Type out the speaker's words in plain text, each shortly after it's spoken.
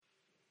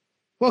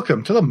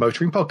Welcome to the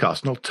Motoring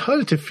Podcast, an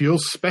alternative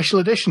fuels special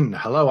edition.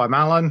 Hello, I'm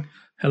Alan.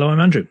 Hello, I'm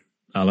Andrew.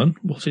 Alan,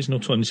 what is an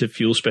alternative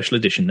fuel special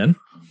edition then?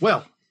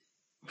 Well,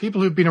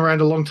 people who've been around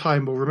a long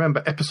time will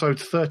remember episode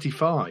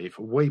 35,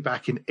 way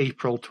back in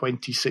April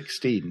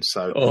 2016.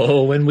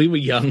 So, when we were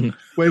young.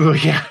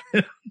 Yeah.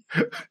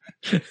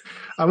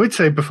 I would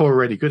say before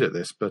we're really good at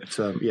this, but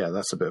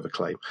that's a bit of a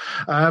claim.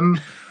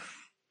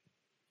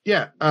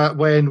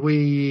 When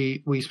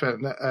we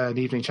spent an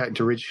evening chatting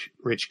to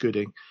Rich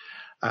Gooding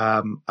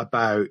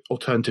about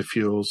alternative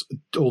fuels,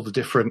 all the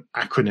different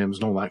acronyms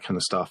and all that kind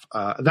of stuff.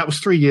 That was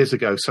 3 years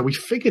ago, so we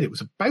figured it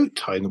was about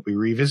time that we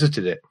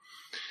revisited it.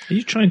 Are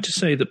you trying to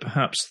say that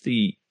perhaps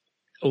the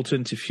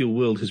alternative fuel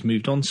world has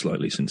moved on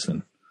slightly since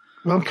then?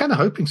 Well, I'm kind of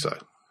hoping so.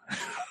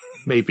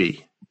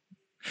 Maybe.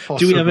 Possibly.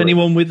 Do we have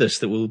anyone with us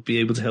that will be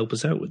able to help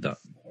us out with that?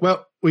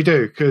 Well, we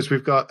do, because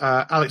we've got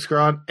Alex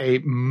Grant, a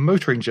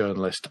motoring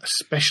journalist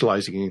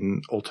specialising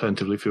in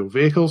alternatively fueled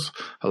vehicles.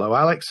 Hello,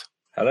 Alex.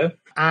 Hello.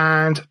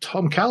 And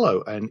Tom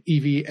Callow, an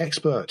EV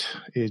expert,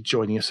 is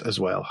joining us as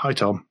well. Hi,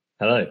 Tom.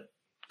 Hello.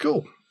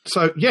 Cool.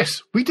 So,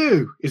 yes, we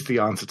do is the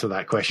answer to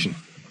that question.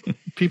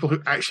 People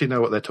who actually know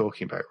what they're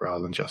talking about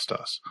rather than just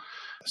us.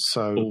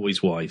 So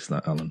always wise,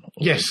 that, Alan.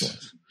 Always yes.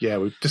 Wise. Yeah,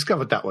 we've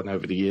discovered that one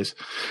over the years.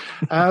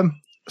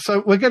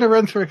 So we're going to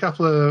run through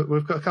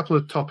we've got a couple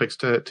of topics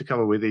to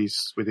cover with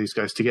these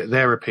guys to get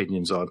their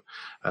opinions on,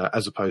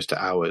 as opposed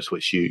to ours,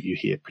 which you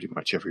hear pretty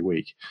much every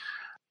week.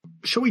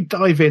 Shall we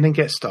dive in and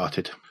get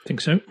started? I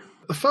think so.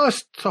 The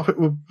first topic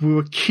we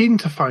were keen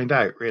to find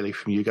out, really,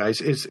 from you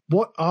guys is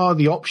what are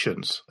the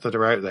options that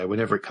are out there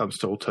whenever it comes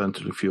to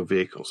alternative fuel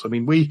vehicles? I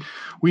mean, we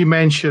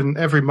mention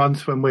every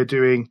month when we're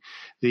doing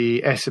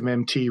the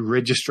SMMT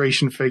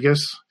registration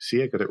figures.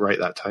 See, I got it right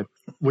that time.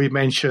 We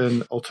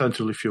mention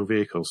alternatively fuel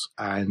vehicles.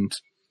 And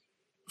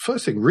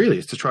first thing, really,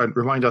 is to try and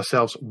remind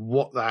ourselves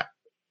what that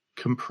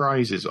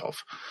comprises of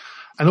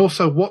and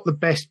also what the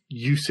best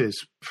use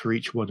is for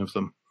each one of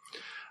them.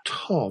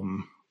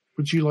 Tom,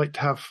 would you like to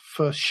have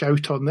first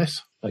shout on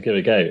this? I'll give it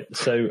a go.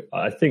 So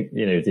I think,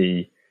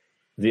 the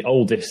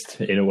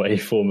oldest, in a way,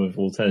 form of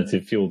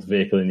alternative fueled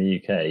vehicle in the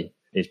UK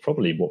is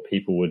probably what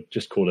people would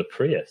just call a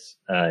Prius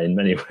in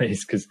many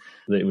ways, because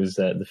it was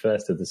the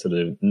first of the sort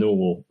of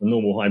normal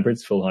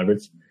hybrids, full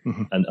hybrids.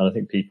 Mm-hmm. And I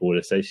think people would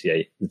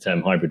associate the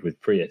term hybrid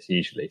with Prius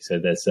usually. So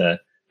there's a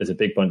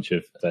big bunch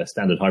of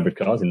standard hybrid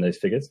cars in those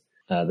figures.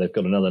 They've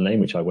got another name,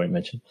 which I won't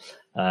mention,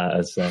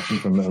 as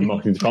from the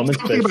marketing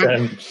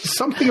department.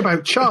 Something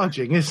about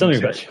charging, isn't something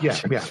it? About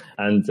charging. Yeah.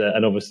 And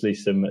obviously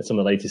some of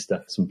the latest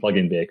stuff, some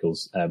plug-in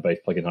vehicles,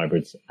 both plug-in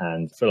hybrids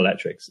and full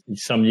electrics.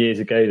 Some years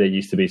ago, there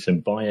used to be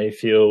some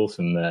biofuel,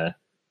 some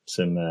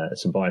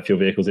biofuel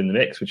vehicles in the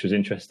mix, which was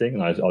interesting.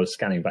 And I was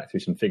scanning back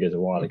through some figures a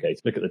while ago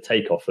to look at the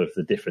takeoff of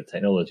the different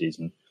technologies.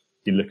 And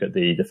you look at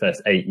the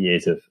first 8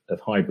 years of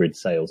hybrid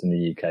sales in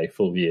the UK,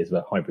 full years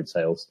of hybrid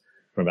sales,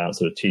 from about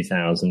sort of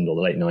 2000 or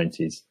the late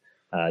 90s,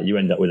 you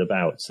end up with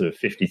about sort of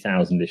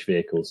 50,000-ish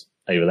vehicles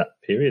over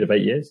that period of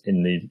 8 years.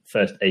 In the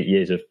first 8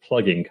 years of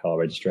plug-in car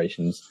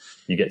registrations,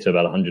 you get to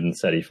about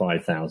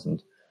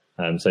 135,000.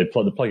 So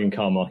the plug-in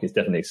car market is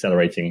definitely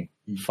accelerating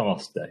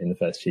faster in the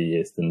first few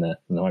years than the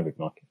hybrid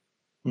market.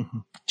 Mm-hmm.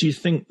 Do you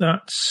think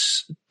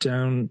that's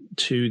down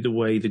to the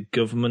way the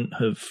government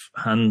have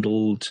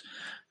handled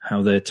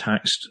how they're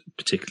taxed,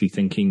 particularly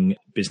thinking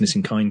business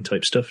in kind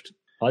type stuff?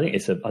 I think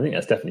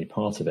that's definitely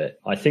part of it.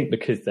 I think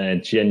because they're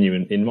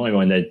genuine, in my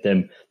mind,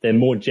 they're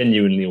more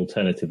genuinely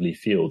alternatively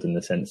fueled in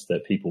the sense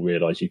that people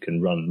realise you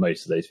can run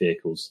most of those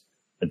vehicles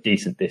a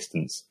decent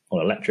distance on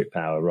electric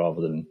power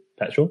rather than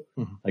petrol.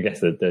 Mm-hmm. I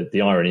guess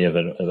the irony of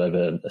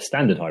a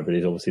standard hybrid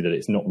is obviously that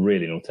it's not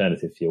really an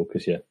alternative fuel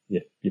because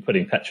you're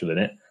putting petrol in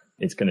it.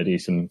 It's going to do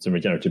some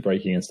regenerative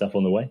braking and stuff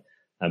on the way.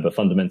 But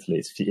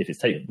fundamentally,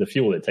 the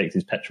fuel it takes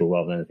is petrol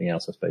rather than anything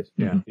else, I suppose.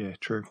 Yeah, yeah,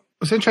 true.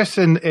 It's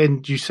interesting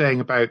in you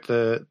saying about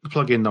the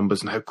plug-in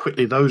numbers and how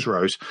quickly those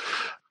rose.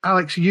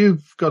 Alex,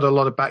 you've got a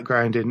lot of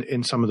background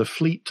in some of the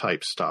fleet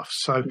type stuff.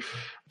 So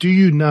do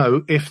you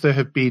know if there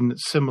have been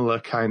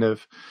similar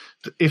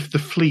if the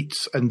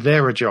fleets and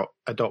their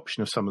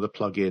adoption of some of the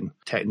plug-in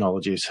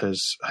technologies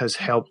has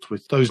helped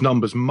with those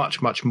numbers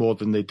much, much more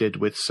than they did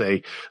with,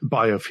 say,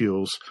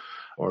 biofuels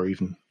or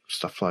even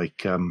stuff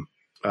like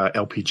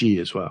LPG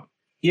as well?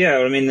 Yeah,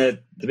 I mean, the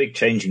big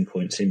changing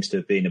point seems to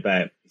have been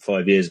about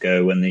 5 years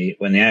ago when the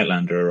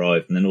Outlander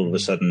arrived, and then all of a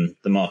sudden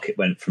the market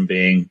went from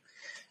being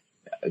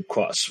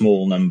quite a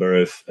small number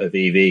of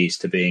EVs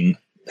to being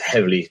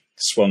heavily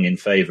swung in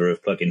favour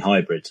of plug-in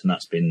hybrids, and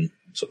that's been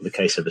sort of the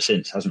case ever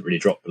since. It hasn't really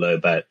dropped below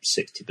about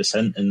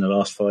 60% in the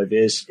last 5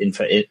 years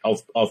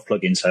of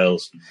plug-in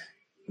sales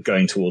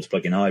going towards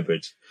plug-in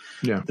hybrids.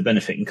 Yeah, the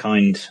benefit in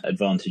kind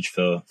advantage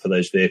for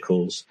those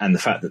vehicles, and the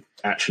fact that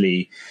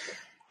actually,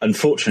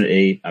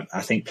 unfortunately,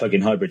 I think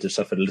plug-in hybrids have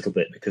suffered a little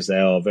bit because they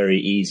are very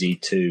easy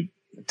to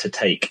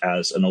take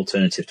as an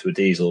alternative to a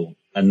diesel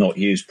and not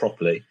used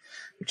properly,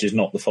 which is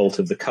not the fault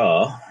of the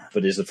car,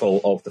 but is the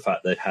fault of the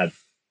fact they've had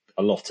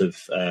a lot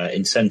of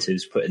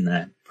incentives put in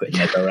their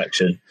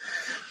direction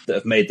that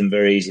have made them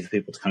very easy for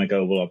people to kind of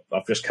go, well,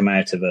 I've just come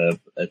out of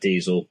a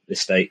diesel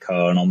estate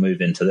car and I'll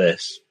move into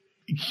this.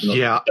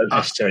 I don't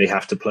necessarily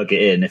have to plug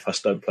it in. If I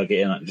don't plug it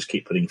in, I can just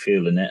keep putting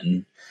fuel in it.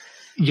 And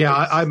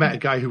I met a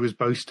guy who was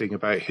boasting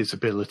about his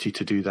ability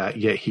to do that,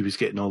 yet he was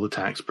getting all the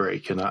tax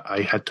break, and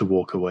I had to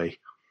walk away.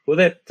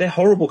 Well, they're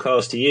horrible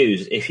cars to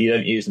use if you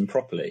don't use them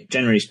properly.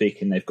 Generally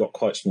speaking, they've got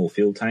quite small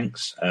fuel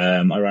tanks.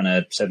 I ran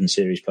a 7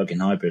 Series plug-in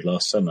hybrid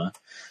last summer,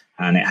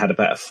 and it had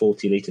about a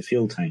 40-litre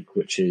fuel tank,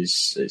 which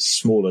is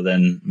smaller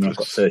than... I've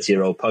got a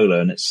 30-year-old Polo,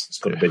 and it's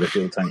got a bigger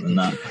fuel tank than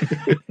that.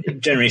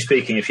 Generally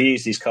speaking, if you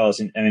use these cars...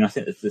 I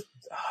think that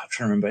I'm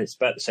trying to remember, it's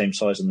about the same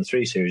size on the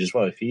 3 Series as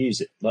well. If you use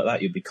it like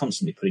that, you'll be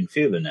constantly putting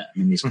fuel in it. I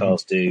mean, these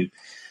cars do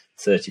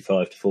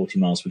 35 to 40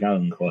 miles per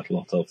gallon, quite a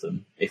lot of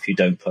them, if you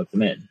don't plug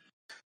them in.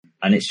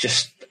 And it's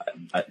just,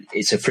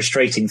 it's a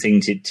frustrating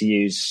thing to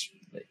use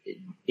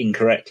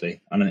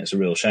incorrectly. I think it's a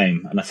real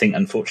shame. And I think,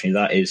 unfortunately,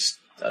 that is,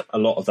 a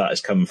lot of that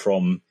has come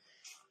from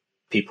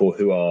people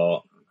who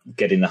are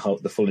getting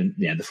the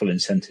full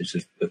incentives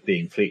of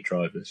being fleet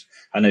drivers.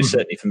 I know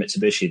certainly for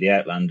Mitsubishi, the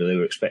Outlander, they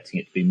were expecting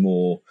it to be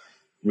more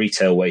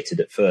retail weighted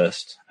at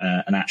first,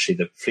 and actually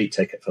the fleet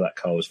take-up for that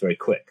car was very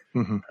quick.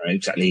 I don't know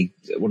exactly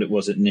what it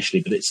was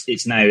initially, but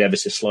it's now ever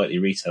so slightly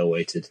retail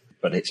weighted,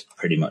 but it's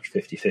pretty much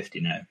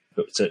 50-50 now.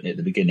 But certainly at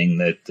the beginning,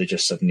 they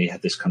just suddenly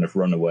had this kind of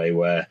runaway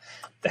where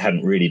they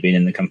hadn't really been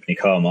in the company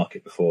car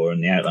market before,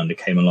 and the Outlander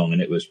came along,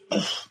 and it was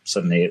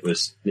suddenly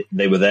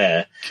they were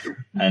there.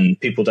 And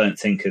people don't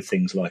think of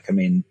things like, I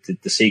mean,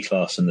 the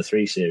C-Class and the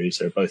 3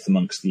 Series are both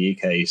amongst the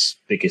UK's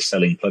biggest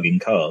selling plug-in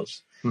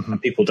cars.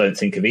 And people don't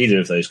think of either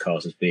of those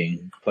cars as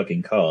being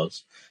plug-in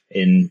cars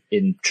in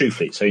true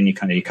fleet. So in your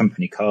kind of your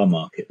company car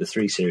market, the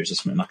 3 Series is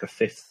something like a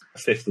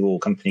fifth of all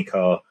company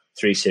car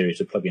 3 Series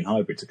were plug-in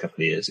hybrids a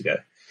couple of years ago.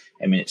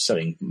 I mean, it's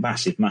selling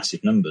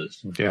massive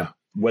numbers. Yeah.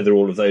 Whether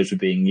all of those were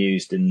being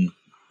used in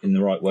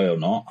the right way or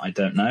not, I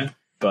don't know.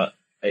 But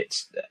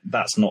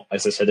that's not,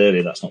 as I said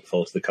earlier, that's not the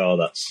fault of the car.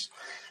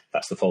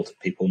 That's the fault of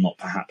people not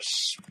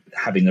perhaps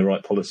having the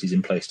right policies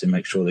in place to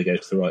make sure they go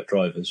to the right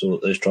drivers, or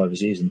that those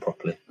drivers use them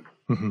properly.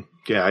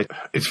 Yeah,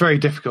 it's very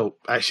difficult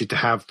actually to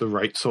have the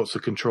right sorts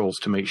of controls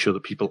to make sure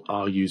that people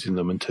are using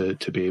them, and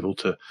to be able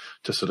to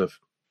sort of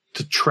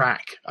to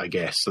track, I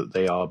guess, that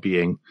they are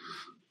being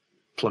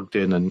plugged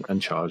in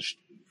and charged.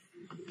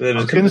 I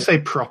was going to say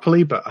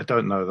properly, but I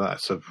don't know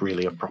that's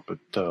really a proper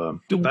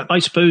term. I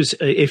suppose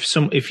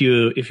if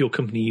your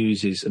company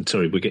uses, and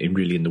sorry, we're getting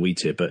really in the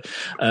weeds here, but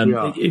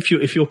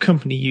if your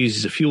company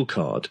uses a fuel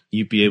card,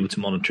 you'd be able to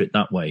monitor it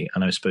that way,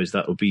 and I suppose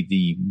that would be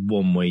the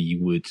one way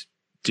you would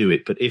do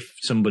it. But if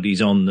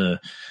somebody's on the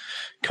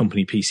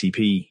company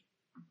PCP,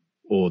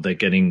 or they're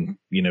getting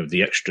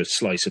the extra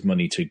slice of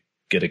money to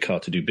get a car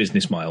to do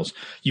business miles,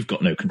 you've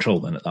got no control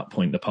then at that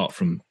point, apart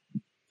from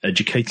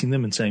educating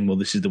them and saying, well,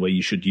 this is the way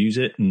you should use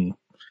it, and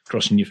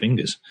crossing your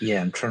fingers.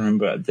 Yeah, I'm trying to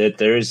remember.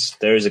 There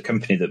is a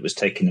company that was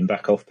taking them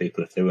back off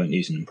people if they weren't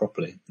using them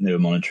properly, and they were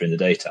monitoring the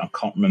data. I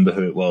can't remember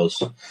who it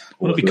was.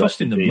 Well, it'd be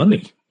costing them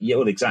money. Yeah,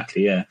 well,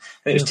 exactly, yeah.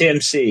 It was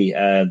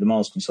TMC, the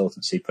Miles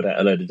Consultancy, put out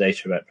a load of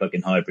data about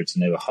plug-in hybrids,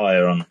 and they were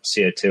higher on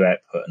CO2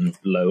 output and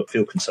lower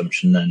fuel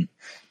consumption than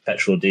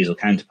petrol or diesel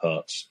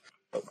counterparts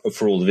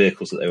for all the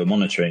vehicles that they were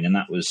monitoring. And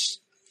that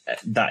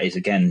is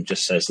again,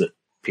 just says that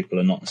people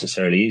are not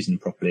necessarily using them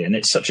properly. And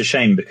it's such a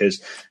shame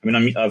because, I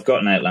mean, I've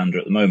got an Outlander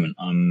at the moment.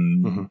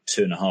 I'm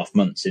 2.5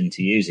 months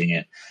into using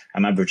it.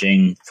 I'm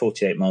averaging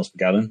 48 miles per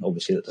gallon.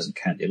 Obviously, that doesn't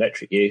count the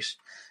electric use.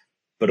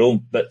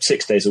 But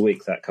 6 days a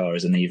week, that car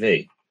is an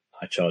EV.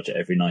 I charge it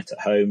every night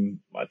at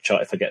home.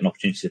 If I get an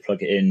opportunity to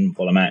plug it in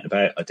while I'm out and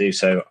about, I do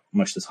so.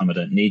 Most of the time, I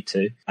don't need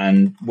to.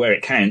 And where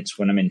it counts,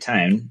 when I'm in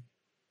town,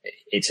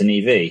 it's an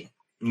EV.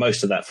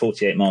 Most of that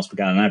 48 miles per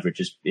gallon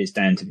average is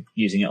down to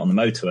using it on the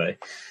motorway.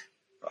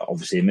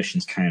 Obviously,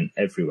 emissions count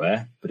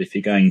everywhere, but if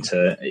you're going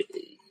to,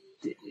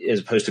 as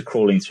opposed to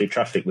crawling through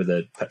traffic with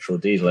a petrol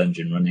or diesel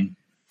engine running,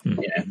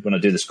 when I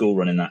do the school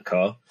run in that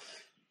car,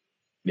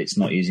 it's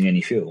not using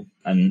any fuel,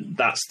 and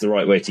that's the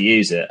right way to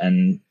use it.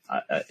 And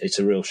it's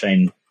a real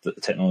shame that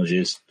the technology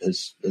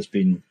has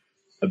been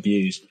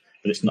abused.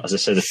 But it's not, as I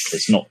said,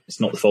 it's not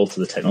the fault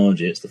of the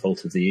technology; it's the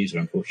fault of the user,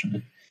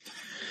 unfortunately.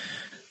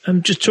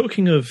 Just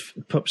talking of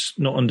pups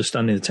not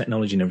understanding the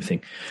technology and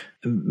everything,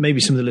 maybe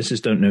some of the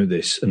listeners don't know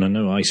this, and I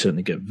know I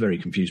certainly get very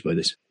confused by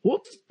this.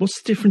 What's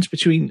the difference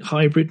between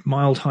hybrid,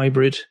 mild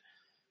hybrid,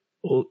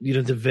 or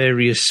the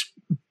various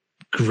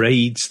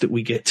grades that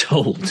we get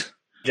told?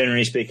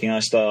 Generally speaking, I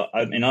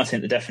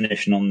think the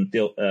definition on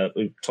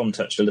Tom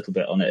touched a little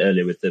bit on it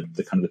earlier with the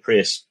kind of the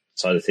Prius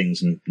side of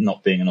things, and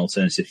not being an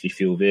alternatively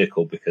fuel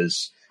vehicle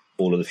because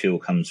all of the fuel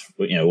comes,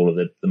 all of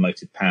the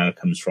motive power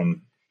comes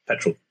from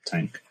petrol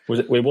tank.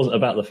 It wasn't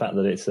about the fact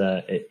that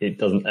it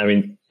doesn't. I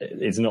mean,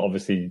 it's not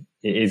obviously.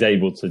 It is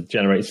able to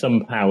generate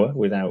some power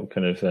without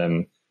kind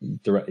of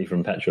directly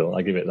from petrol.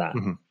 I give it that.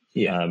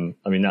 Yeah.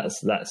 I mean,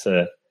 that's. I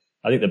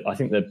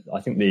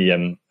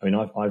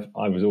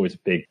was always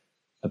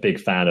a big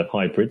fan of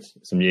hybrids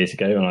some years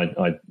ago, and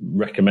I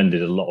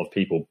recommended a lot of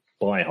people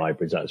buy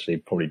hybrids. Actually,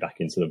 probably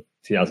back in sort of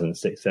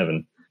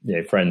 2006-2007,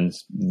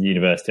 friends, the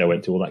university I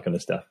went to, all that kind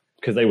of stuff,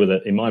 because they were,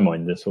 in my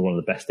mind, the sort of one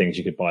of the best things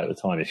you could buy at the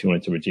time if you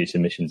wanted to reduce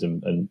emissions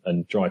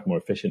and drive more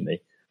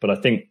efficiently. But I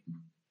think,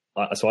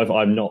 I'm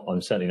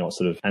certainly not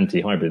sort of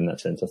anti-hybrid in that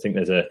sense. I think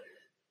there's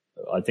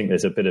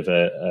a bit of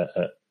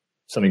a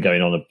something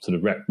going on, a sort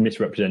of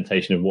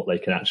misrepresentation of what they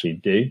can actually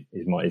do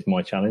is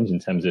my challenge, in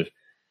terms of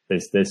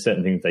there's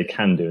certain things they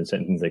can do and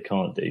certain things they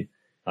can't do.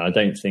 I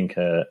don't think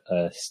a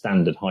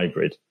standard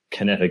hybrid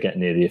can ever get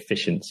near the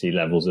efficiency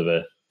levels of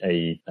a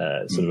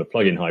sort of a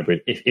plug-in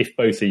hybrid if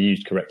both are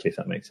used correctly, if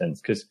that makes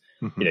sense. Because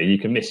you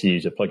can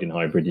misuse a plug-in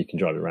hybrid, you can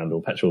drive it around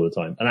all petrol all the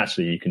time, and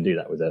actually you can do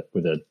that with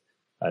a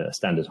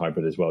standard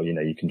hybrid as well.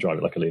 You can drive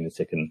it like a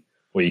lunatic,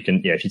 or you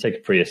can, if you take a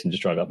Prius and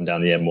just drive up and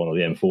down the M1 or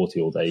the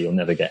M40 all day, you'll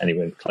never get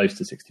anywhere close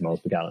to 60 miles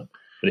per gallon.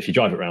 But if you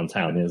drive it around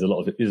town, there's a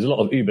lot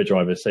of Uber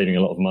drivers saving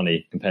a lot of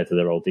money compared to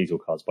their old diesel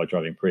cars by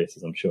driving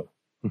Priuses, I'm sure.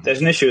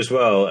 There's an issue as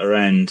well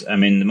around,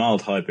 the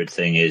mild hybrid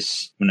thing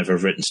is, whenever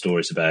I've written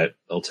stories about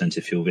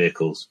alternative fuel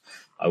vehicles,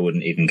 I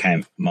wouldn't even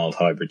count mild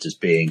hybrids as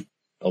being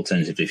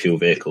alternatively fuel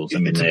vehicles.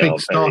 It's they a big are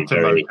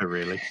starter motor,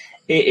 really.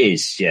 It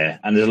is, yeah.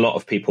 And there's a lot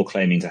of people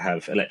claiming to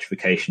have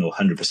electrification or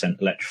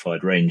 100%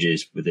 electrified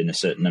ranges within a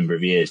certain number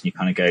of years. And you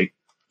kind of go,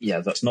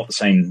 yeah, that's not the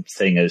same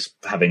thing as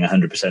having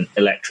 100%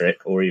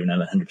 electric or even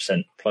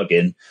 100%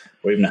 plug-in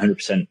or even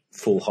 100%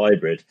 full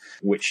hybrid,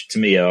 which to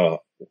me are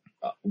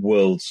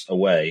worlds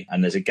away.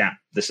 And there's a gap.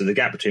 This is the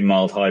gap between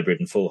mild hybrid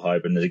and full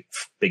hybrid. And there's a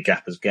big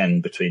gap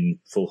again between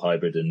full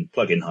hybrid and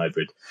plug-in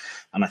hybrid.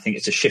 And I think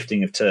it's a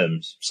shifting of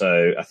terms.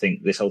 So I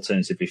think this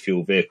alternatively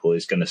fuel vehicle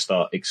is going to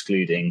start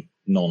excluding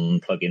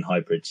non-plug-in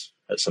hybrids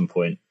at some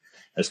point,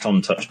 as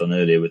Tom touched on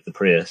earlier with the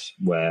Prius,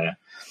 where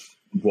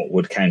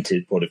what have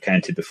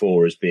counted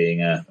before as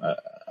being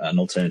an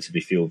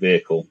alternatively fuel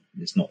vehicle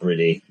is not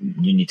really.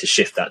 You need to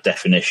shift that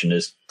definition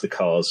as the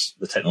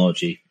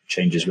technology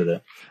changes with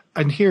it.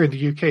 And here in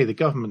the UK, the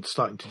government's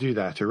starting to do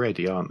that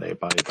already, aren't they?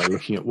 By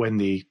looking at when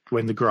the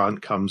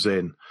grant comes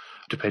in,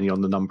 depending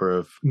on the number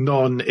of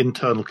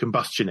non-internal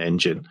combustion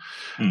engine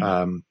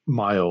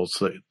miles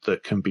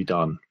that can be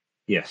done.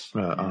 Yes,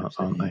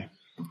 aren't they?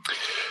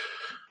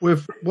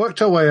 We've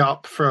worked our way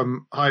up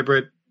from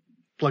hybrid,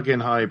 plug-in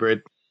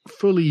hybrid.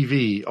 Full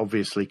EV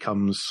obviously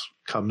comes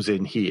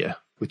in here,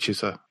 which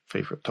is a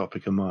favourite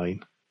topic of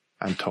mine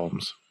and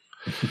Tom's.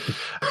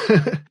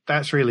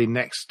 That's really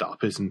next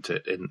up, isn't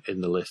it,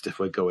 in the list, if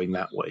we're going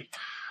that way,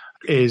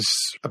 is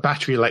a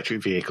battery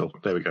electric vehicle.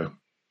 There we go.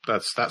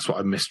 That's what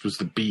I missed, was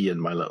the B in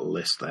my little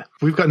list there.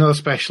 We've got another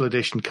special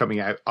edition coming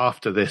out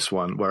after this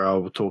one where I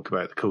will talk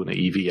about the Kona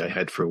EV I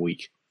had for a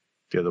week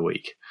the other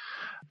week.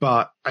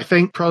 But I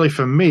think probably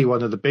for me,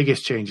 one of the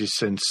biggest changes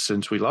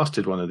since we last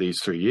did one of these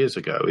 3 years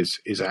ago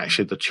is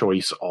actually the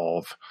choice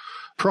of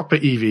proper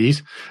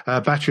EVs,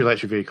 battery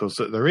electric vehicles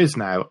that there is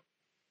now,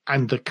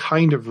 and the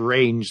kind of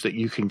range that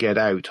you can get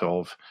out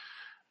of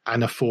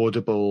an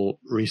affordable,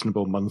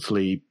 reasonable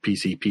monthly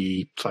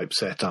PCP type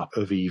setup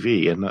of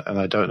EV. And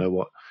I don't know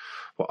what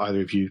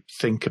either of you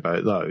think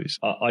about those.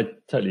 I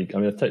totally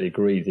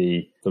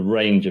agree. The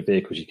range of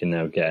vehicles you can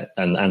now get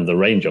and the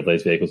range of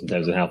those vehicles in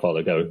terms of how far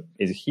they go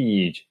is a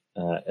huge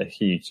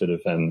sort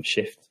of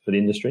shift for the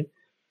industry.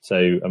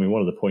 So,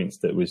 one of the points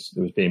that was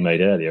being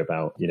made earlier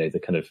about, the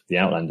kind of the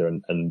Outlander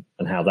and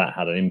how that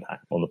had an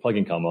impact on the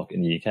plug-in car market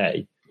in the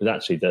UK was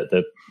actually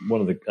that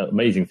one of the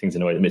amazing things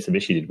in a way that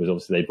Mitsubishi did was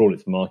obviously they brought it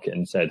to market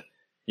and said,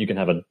 you can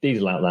have a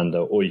diesel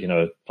Outlander or you can have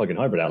a plug-in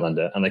hybrid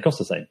Outlander, and they cost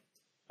the same.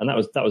 And that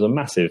was a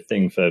massive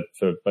thing for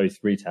both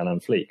retail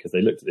and fleet, because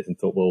they looked at this and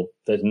thought, well,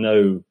 there's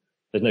no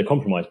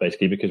compromise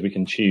basically, because we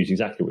can choose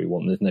exactly what we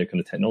want. There's no kind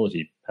of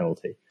technology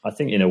penalty. I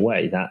think in a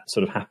way that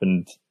sort of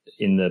happened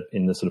in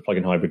the sort of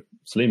plug-in hybrid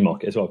saloon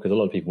market as well, because a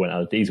lot of people went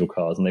out of diesel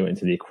cars and they went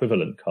into the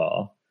equivalent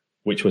car,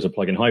 which was a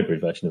plug-in hybrid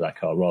version of that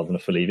car rather than a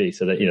full EV.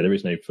 So that, there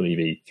is no full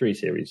EV 3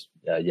 Series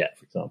yet,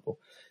 for example.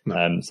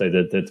 No. So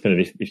the kind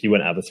of if you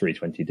went out of a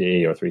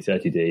 320D or a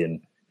 330D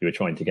and you were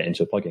trying to get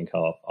into a plug-in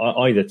car,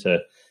 either to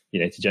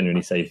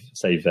genuinely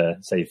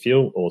save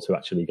fuel or to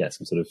actually get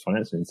some sort of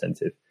financial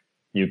incentive,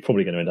 you're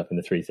probably going to end up in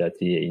the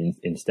 330e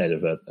instead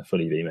of a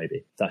full EV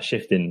maybe. That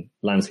shift in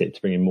landscape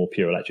to bring in more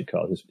pure electric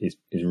cars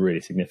is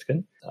really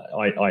significant.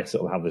 I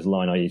sort of have this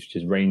line I use, which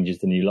is range is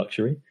the new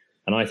luxury.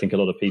 And I think a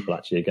lot of people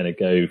actually are going to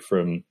go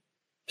from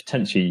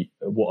potentially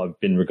what have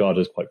been regarded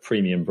as quite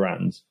premium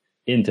brands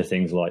into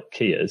things like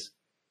Kias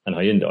and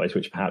Hyundais,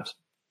 which perhaps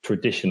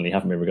traditionally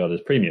haven't been regarded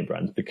as premium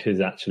brands,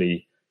 because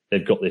actually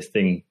they've got this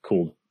thing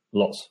called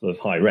lots of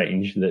high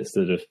range that's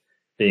sort of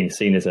being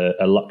seen as a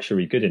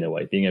luxury good in a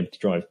way. Being able to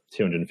drive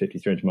 250,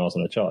 300 miles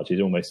on a charge is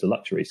almost a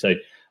luxury. So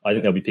I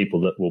think there'll be people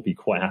that will be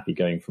quite happy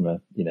going from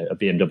a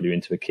BMW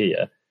into a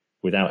Kia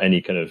without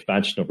any kind of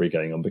badge snobbery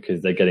going on,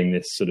 because they're getting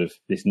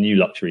this new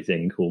luxury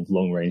thing called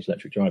long range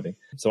electric driving.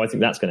 So I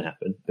think that's going to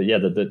happen. But yeah,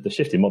 the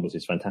shift in models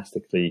is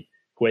fantastically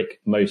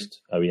quick.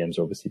 Most OEMs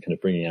are obviously kind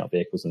of bringing out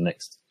vehicles in the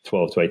next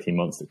 12 to 18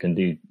 months that can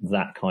do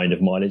that kind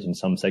of mileage in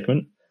some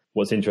segment.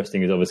 what's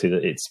interesting is obviously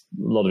that a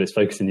lot of it's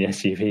focused in the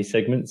SUV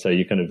segment. So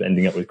you're kind of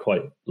ending up with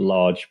quite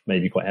large,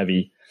 maybe quite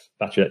heavy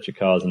battery electric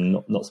cars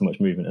and not so much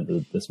movement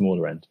at the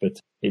smaller end. But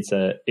it's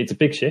a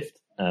big shift.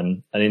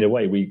 And in a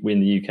way, we in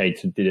the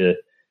UK did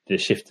a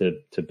shift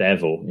to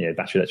BEV or,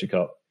 battery electric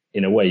car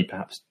in a way,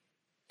 perhaps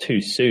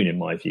too soon, in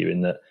my view,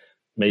 in that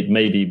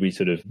maybe we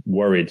sort of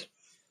worried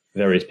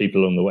various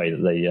people along the way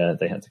that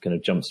they had to kind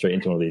of jump straight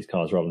into one of these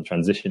cars rather than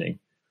transitioning.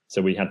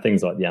 So we had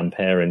things like the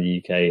Ampere in the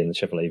UK and the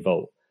Chevrolet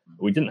Volt.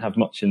 We didn't have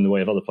much in the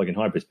way of other plug-in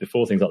hybrids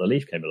before things like the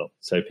Leaf came along.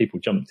 So people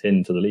jumped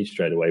into the Leaf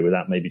straight away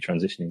without maybe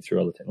transitioning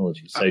through other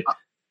technologies. So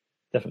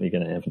definitely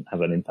going to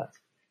have an impact.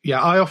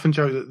 Yeah, I often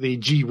joke that the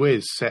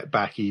G-Wiz set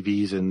back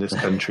EVs in this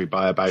country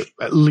by about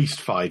at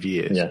least 5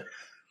 years.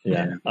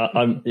 Yeah.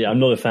 I'm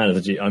not a fan of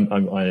the G.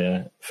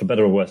 For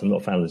better or worse, I'm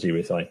not a fan of the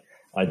G-Wiz.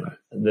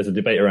 There's a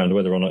debate around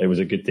whether or not it was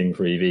a good thing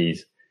for EVs.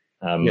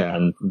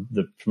 And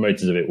the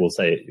promoters of it will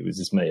say it was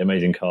this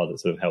amazing car that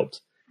sort of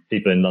helped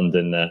people in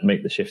London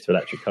make the shift to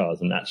electric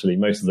cars. And actually,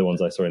 most of the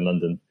ones I saw in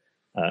London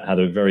had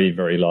a very,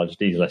 very large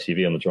diesel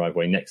SUV on the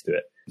driveway next to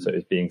it. So it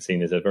was being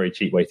seen as a very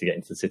cheap way to get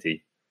into the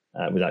city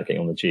without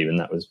getting on the tube. And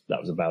that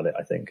was about it,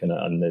 I think.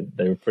 And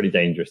they were pretty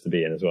dangerous to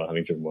be in as well,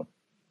 having driven one.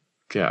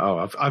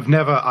 Yeah,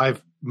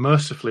 I've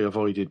mercifully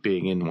avoided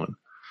being in one.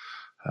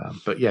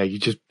 But yeah, you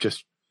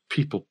just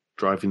people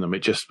driving them.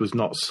 It just was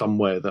not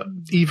somewhere that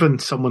even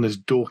someone as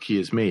dorky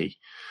as me,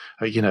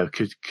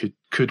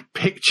 could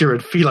picture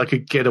and feel I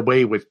could get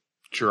away with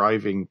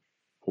driving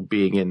or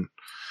being in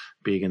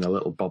a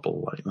little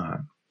bubble like that.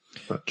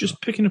 But, just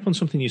picking up on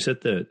something you said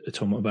there,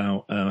 Tom,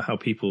 about how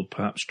people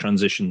perhaps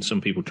transitioned. Some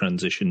people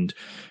transitioned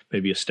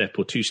maybe a step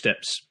or two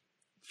steps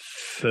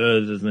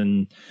further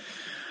than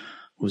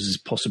was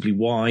possibly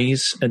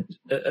wise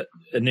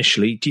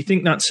initially. Do you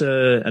think that's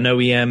an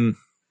OEM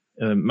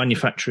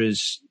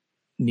manufacturers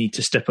need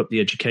to step up the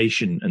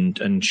education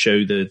and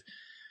show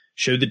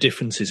the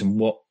differences and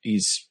what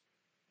is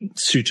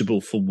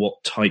suitable for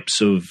what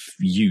types of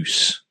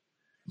use,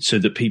 so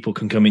that people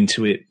can come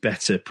into it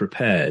better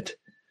prepared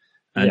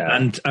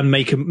and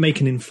make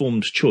an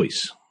informed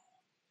choice?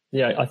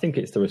 Yeah, I think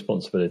it's the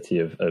responsibility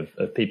of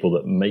people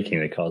that are making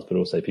the cars, but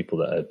also people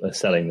that are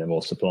selling them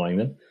or supplying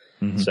them.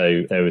 Mm-hmm.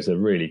 So there was a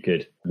really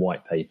good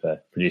white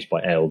paper produced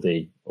by ALD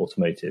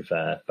Automotive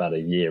about a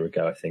year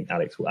ago, I think.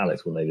 Alex will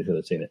know this, he'll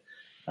have seen it.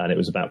 And it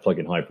was about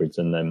plug-in hybrids.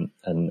 And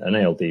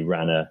ALD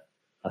ran a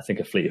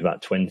fleet of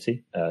about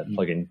 20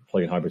 plug-in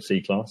hybrid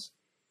C-Class.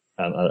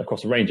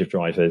 Across a range of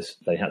drivers.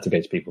 They had to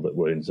go to people that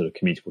were in sort of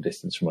commutable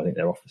distance from, I think,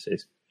 their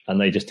offices.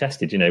 And they just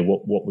tested,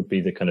 what would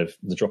be the kind of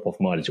the drop-off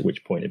mileage, at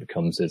which point it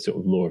becomes a sort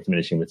of law of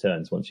diminishing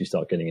returns once you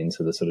start getting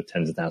into the sort of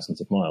tens of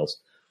thousands of miles.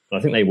 And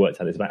I think they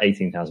worked out it's about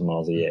 18,000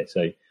 miles a year.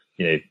 So,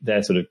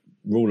 their sort of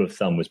rule of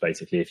thumb was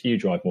basically if you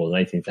drive more than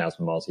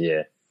 18,000 miles a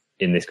year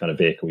in this kind of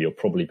vehicle, you're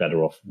probably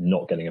better off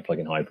not getting a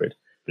plug-in hybrid.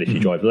 But if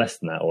you drive less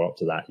than that or up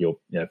to that, your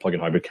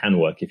plug-in hybrid can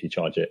work if you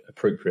charge it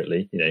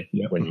appropriately,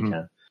 when you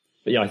can.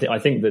 But yeah, I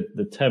think that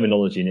the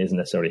terminology isn't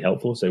necessarily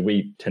helpful. So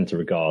we tend to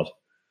regard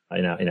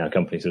in our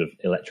company sort of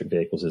electric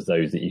vehicles as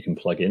those that you can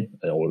plug in,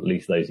 or at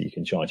least those that you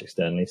can charge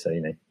externally. So,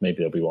 maybe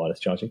there'll be wireless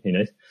charging, who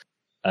knows?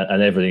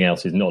 And everything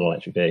else is not an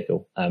electric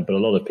vehicle. But a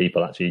lot of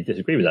people actually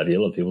disagree with that view.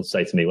 A lot of people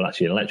say to me, well,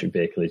 actually an electric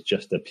vehicle is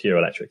just a pure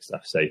electric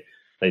stuff. So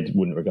they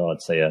wouldn't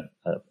regard, say,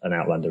 an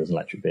Outlander as an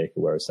electric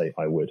vehicle, whereas, say,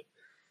 I would.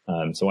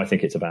 So I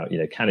think it's about,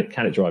 can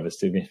it drive a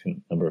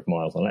significant number of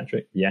miles on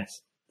electric?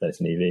 Yes. Then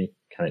it's an EV.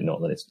 Can it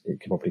not? Then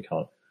it probably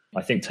can't.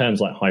 I think terms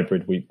like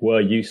hybrid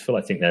were useful.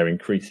 I think they're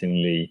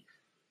increasingly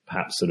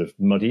perhaps sort of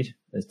muddied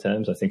as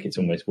terms. I think it's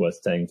almost worth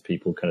saying to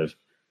people kind of,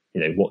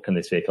 what can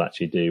this vehicle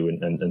actually do?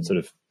 And sort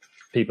of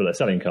people that are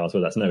selling cars,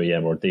 whether that's an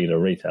OEM or a dealer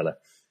or retailer,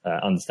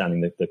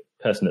 understanding the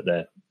person at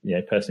their,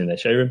 person in their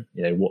showroom,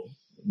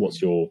 what's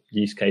your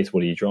use case?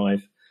 What do you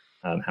drive?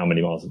 How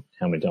many miles do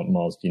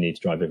you need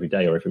to drive every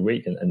day or every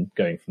week? And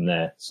going from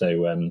there.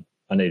 So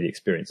I know the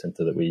Experience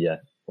Centre that we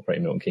operate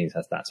in Milton Keynes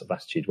has that sort of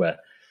attitude where,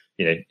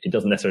 it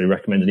doesn't necessarily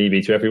recommend an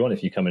EV to everyone.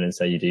 If you come in and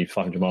say you do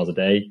 500 miles a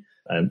day,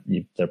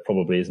 there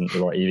probably isn't the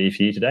right EV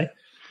for you today.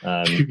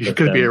 You're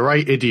going to be a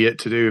right idiot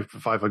to do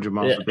 500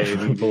 miles a day.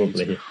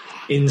 Probably.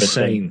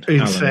 Insane. Insane,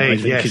 Alan, I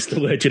think is the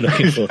word you're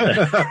looking for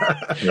there.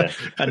 Yeah.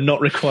 And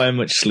not require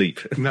much sleep.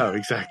 No,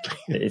 exactly.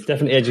 It's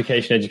definitely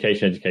education.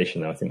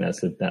 Though. I think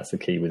that's the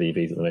key with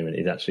EVs at the moment.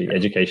 Is actually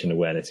education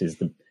awareness is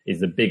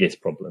the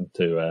biggest problem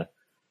to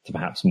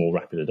perhaps more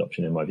rapid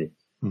adoption, in my view.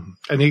 Mm-hmm.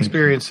 And the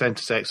Experience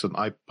Centre's excellent.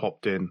 I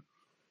popped in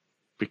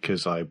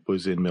because I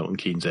was in Milton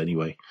Keynes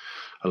anyway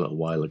a little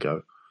while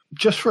ago,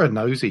 just for a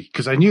nosy,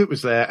 because I knew it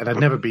was there and I'd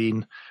never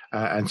been,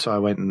 and so I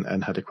went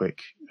and had a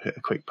quick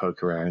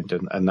poke around,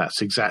 and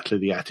that's exactly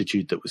the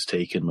attitude that was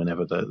taken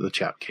whenever the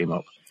chap came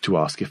up to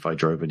ask if I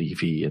drove an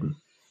EV and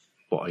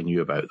what I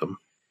knew about them.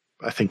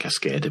 I think I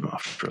scared him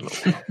after a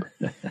little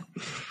while,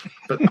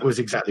 but that was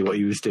exactly what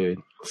he was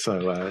doing.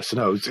 So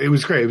no, it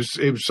was great.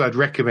 It was.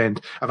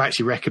 I've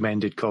actually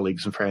recommended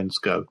colleagues and friends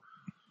go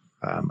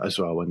as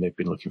well when they've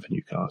been looking for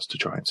new cars to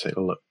try and say,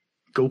 "Oh, look,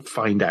 go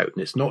find out."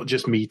 And it's not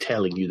just me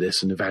telling you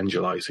this and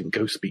evangelizing.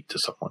 Go speak to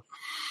someone.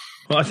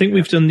 Well, I think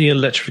we've done the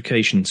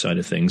electrification side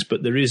of things,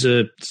 but there is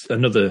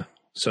another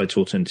side to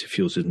alternative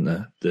fuels, isn't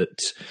there,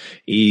 that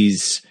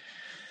is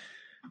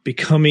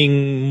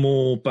becoming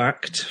more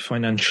backed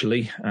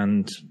financially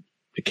and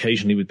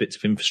occasionally with bits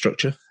of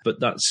infrastructure.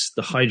 But that's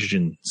the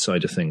hydrogen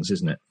side of things,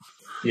 isn't it?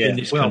 Yeah. In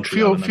this country,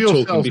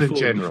 fuel cells in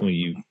general.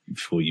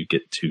 Before you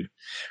get too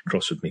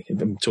cross with me,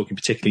 I'm talking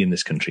particularly in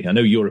this country. I know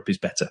Europe is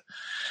better.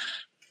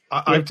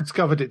 I've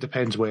discovered it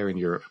depends where in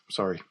Europe.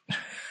 Sorry.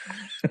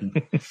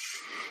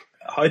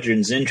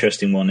 Hydrogen's an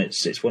interesting one.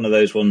 It's one of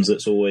those ones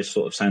that's always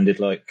sort of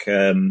sounded like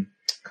kind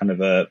of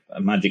a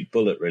magic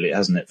bullet, really,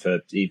 hasn't it,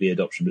 for EV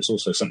adoption? But it's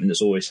also something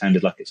that's always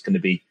sounded like it's going to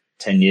be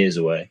 10 years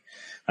away.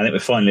 I think we're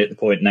finally at the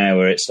point now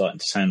where it's starting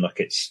to sound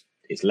like it's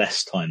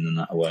less time than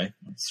that away.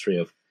 It's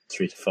 3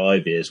 to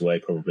 5 years away,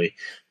 probably.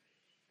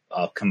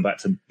 I'll come back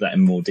to that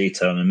in more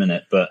detail in a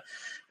minute, but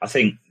I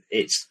think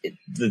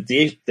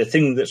the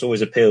thing that's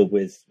always appealed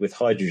with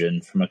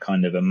hydrogen from a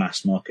kind of a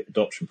mass market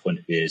adoption point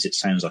of view is it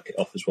sounds like it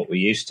offers what we're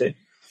used to.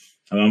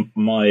 I mean,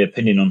 my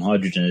opinion on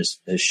hydrogen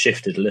has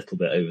shifted a little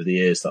bit over the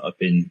years that I've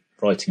been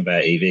writing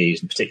about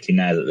EVs, and particularly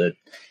now that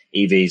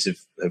the EVs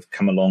have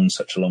come along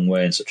such a long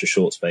way in such a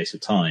short space of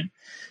time.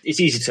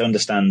 It's easy to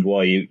understand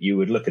why you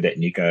would look at it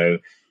and you go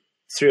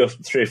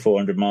 300 or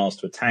 400 miles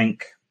to a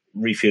tank,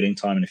 refueling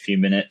time in a few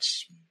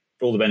minutes,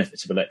 all the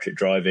benefits of electric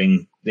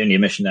driving. The only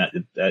emission out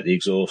the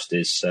exhaust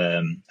is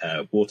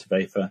water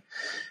vapor.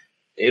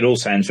 It all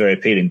sounds very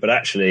appealing, but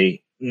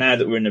actually, now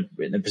that we're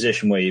in a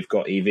position where you've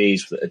got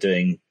EVs that are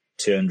doing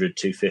 200,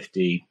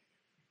 250,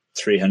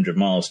 300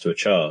 miles to a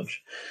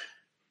charge,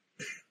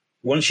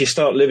 once you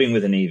start living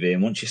with an EV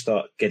and once you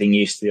start getting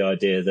used to the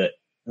idea that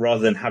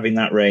rather than having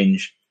that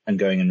range and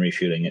going and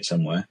refueling it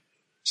somewhere,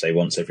 say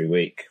once every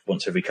week,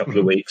 once every couple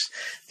of weeks,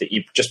 that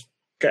you just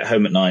get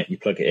home at night, you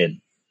plug it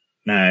in.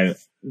 Now,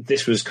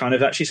 this was kind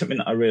of actually something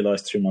that I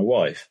realised through my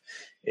wife,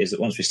 is that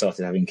once we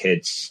started having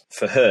kids,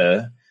 for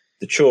her,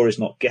 the chore is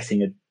not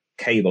getting a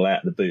cable out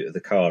of the boot of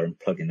the car and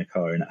plugging the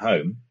car in at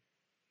home.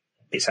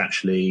 It's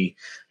actually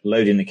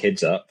loading the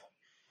kids up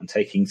and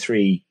taking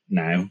 3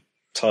 now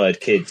tired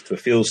kids to a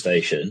fuel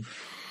station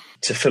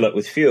to fill up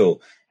with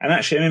fuel. And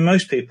actually, I mean,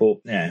 most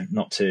people,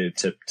 not to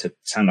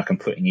sound like I'm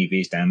putting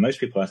EVs down, most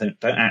people I think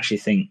don't actually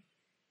think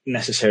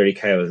necessarily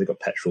care whether they've got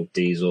petrol,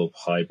 diesel,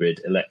 hybrid,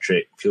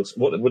 electric, fuels.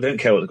 We don't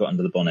care what they've got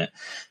under the bonnet.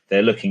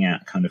 They're looking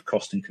at kind of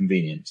cost and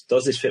convenience.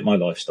 Does this fit my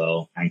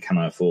lifestyle and can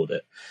I afford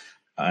it?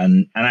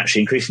 And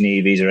actually,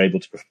 increasingly EVs are able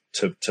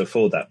to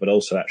afford that, but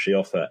also actually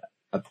offer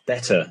a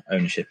better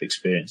ownership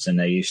experience than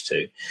they're used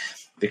to,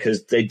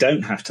 because they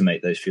don't have to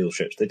make those fuel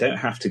trips. They don't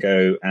have to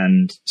go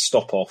and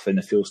stop off in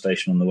a fuel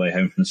station on the way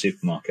home from the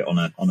supermarket on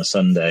a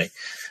Sunday.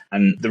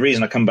 And the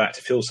reason I come back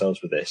to fuel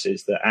cells with this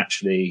is that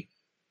actually,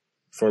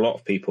 for a lot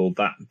of people,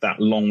 that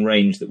long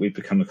range that we've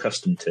become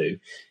accustomed to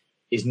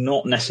is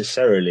not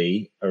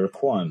necessarily a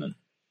requirement.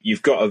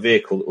 You've got a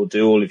vehicle that will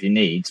do all of your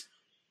needs,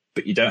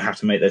 but you don't have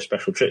to make those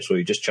special trips, or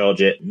you just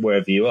charge it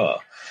wherever you are.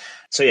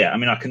 So yeah, I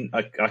mean, I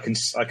can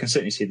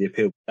certainly see the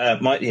appeal.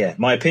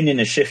 My opinion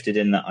has shifted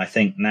in that I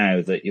think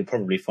now that you'll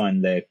probably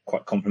find they're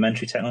quite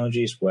complementary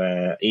technologies,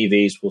 where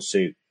EVs will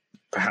suit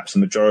perhaps the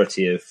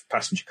majority of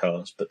passenger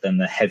cars, but then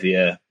the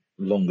heavier,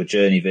 longer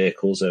journey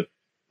vehicles are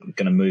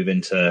going to move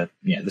into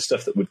the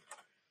stuff that would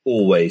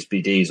always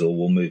be diesel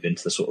will move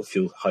into the sort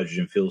of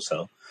hydrogen fuel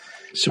cell.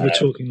 So we're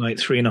talking like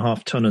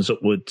 3.5 tonners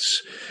upwards.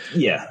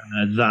 Yeah,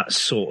 that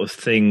sort of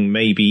thing.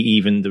 Maybe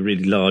even the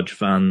really large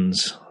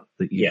vans.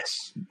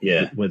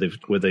 Where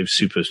they've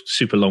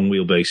super long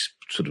wheelbase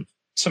sort of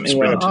something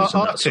where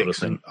that sort of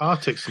thing.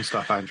 Arctics and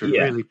stuff, Andrew.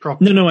 Yeah. Really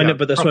proper. No, I know,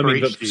 but that's what I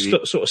mean.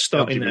 But sort of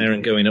starting there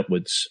and going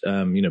upwards.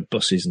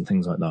 Buses and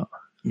things like that.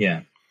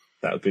 Yeah.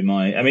 That would be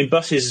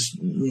buses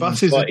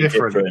are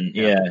different.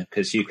 Yeah,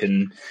 because you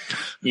can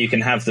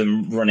have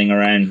them running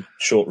around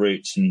short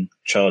routes and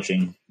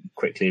charging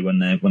quickly when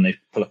they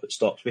pull up at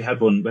stops. We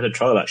had a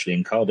trial actually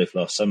in Cardiff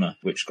last summer,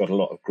 which got a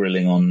lot of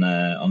grilling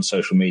on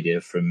social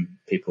media from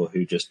people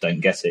who just don't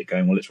get it,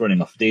 going, well, it's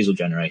running off a diesel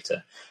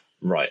generator.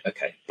 Right,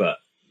 okay, but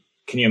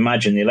can you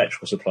imagine the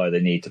electrical supply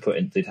they'd have to put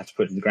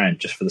in the ground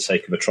just for the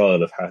sake of a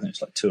trial of having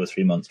it's like 2 or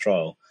 3 month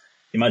trial?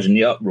 Imagine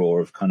the uproar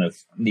of kind of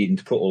needing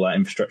to put all that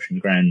infrastructure in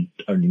the ground,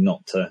 only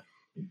not to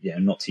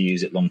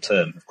use it long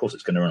term. Of course,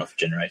 it's going to run off a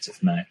generator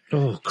for now.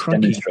 Oh,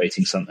 crikey.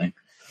 Demonstrating something.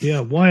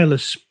 Yeah,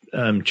 wireless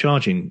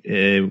charging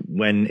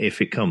if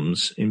it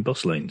comes in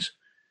bus lanes.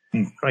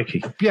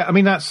 Crikey. Yeah, I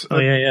mean that's.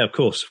 Yeah, of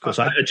course.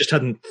 I just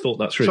hadn't thought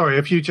that through. Sorry,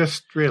 if you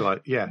just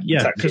realised, yeah,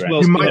 because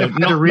you might have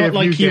had a rear not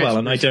like view you,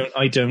 Alan.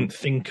 I don't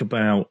think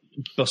about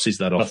buses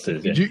that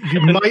often.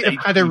 You might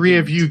have had a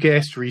rear view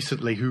guest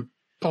recently who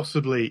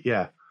possibly,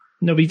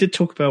 No, we did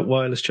talk about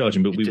wireless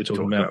charging, but we were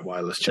talking about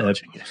wireless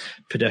charging,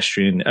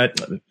 pedestrian,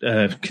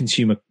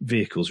 consumer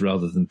vehicles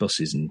rather than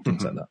buses and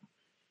things like that.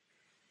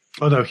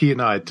 Oh no, he and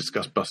I had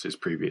discussed buses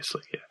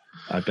previously. Yeah,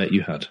 I bet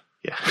you had.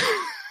 Yeah,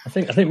 I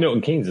think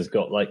Milton Keynes has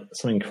got like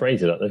something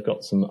crazy. Like they've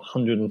got some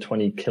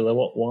 120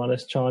 kilowatt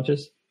wireless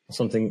chargers,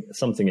 something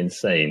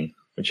insane.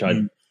 Which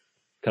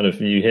kind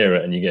of, you hear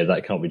it and you go,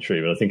 that can't be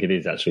true. But I think it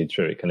is actually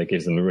true. It kind of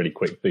gives them a really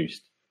quick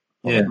boost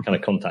on the kind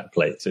of contact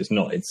plate. So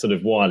it's sort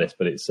of wireless,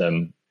 but it's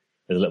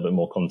there's a little bit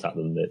more contact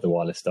than the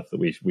wireless stuff that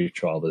we've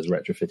trialed as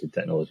retrofitted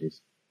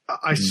technologies.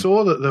 I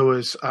saw that there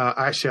was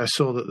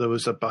there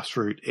was a bus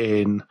route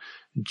in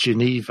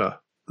Geneva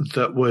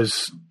that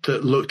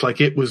looked like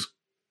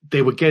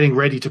they were getting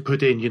ready to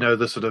put in,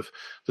 the sort of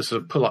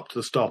pull up to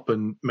the stop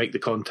and make the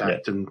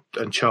contact and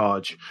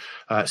charge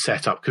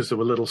set up, because there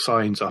were little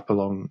signs up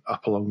along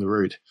the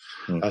route.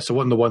 So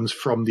one of the ones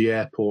from the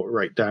airport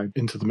right down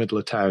into the middle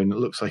of town, it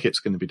looks like it's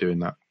going to be doing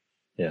that.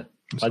 Yeah,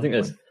 I think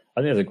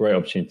there's a great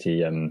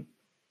opportunity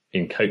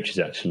in coaches,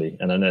 actually.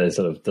 And I know there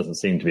sort of doesn't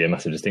seem to be a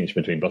massive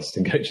distinction between buses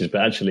and coaches, but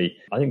actually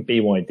I think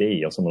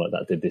BYD or someone like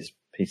that did this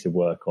piece of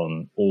work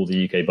on all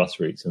the UK bus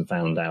routes and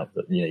found out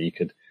that, you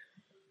could,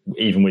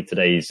 even with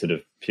today's sort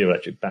of pure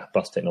electric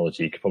bus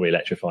technology, you could probably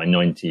electrify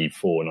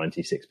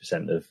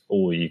 96% of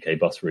all UK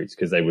bus routes,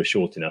 because they were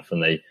short enough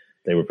and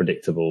they were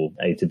predictable,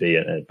 A to B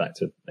and back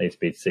to A to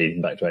B to C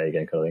and back to A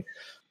again kind of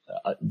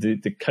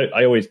thing.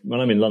 I always,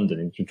 when I'm in London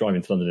and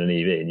driving to London in an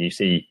EV, and you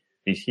see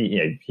these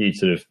huge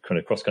sort of kind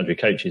of cross-country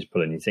coaches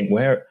pulling, you think,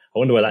 I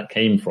wonder where that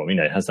came from.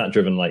 Has that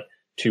driven like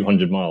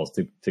 200 miles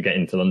to get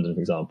into London,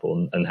 for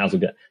example, and how far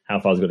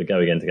has it got to go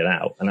again to get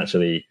out? And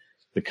actually,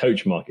 the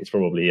coach market is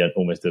probably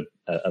almost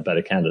a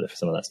better candidate for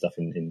some of that stuff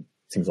in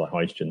things like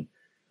hydrogen.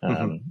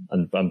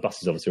 And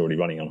buses obviously already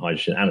running on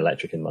hydrogen and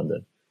electric in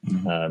London.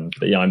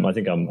 But yeah, I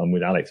think I'm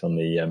with Alex on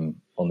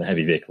the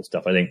heavy vehicle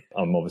stuff. I think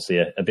I'm obviously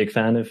a big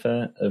fan of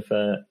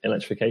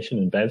electrification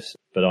and BEVs,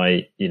 but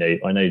I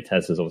know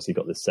Tesla's obviously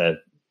got this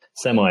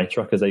semi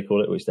truck, as they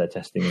call it, which they're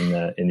testing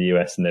in the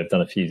US, and they've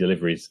done a few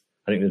deliveries.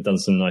 I think they've done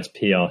some nice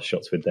PR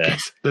shots with their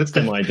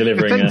semi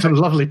delivering some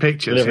lovely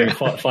pictures,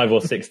 delivering 5 or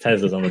 6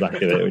 Teslas on the back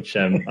of it, which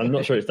I'm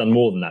not sure it's done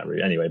more than that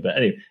route anyway. But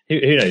anyway,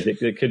 who knows? It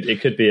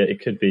could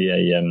be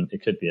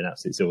an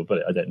absolute silver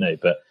bullet. I don't know,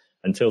 but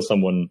until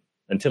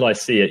I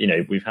see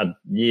it, we've had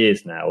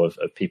years now of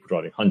people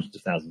driving hundreds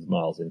of thousands of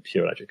miles in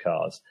pure electric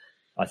cars.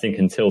 I think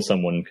until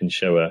someone can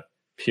show a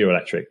pure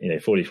electric,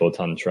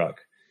 44-ton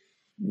truck,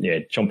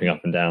 chomping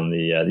up and down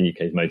the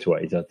UK's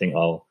motorways, I think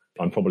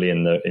I'm probably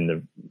in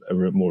the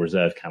more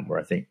reserved camp, where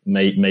I think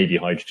maybe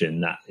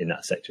hydrogen in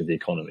that sector of the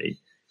economy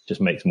just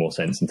makes more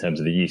sense in terms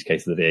of the use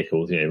case of the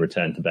vehicles,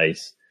 return to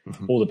base,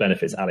 all the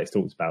benefits Alex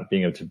talked about,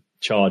 being able to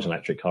charge an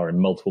electric car in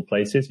multiple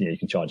places. You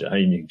can charge at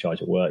home, you can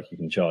charge at work, you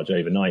can charge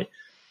overnight.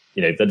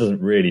 That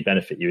doesn't really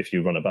benefit you if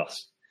you run a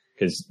bus,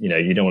 because,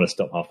 you don't want to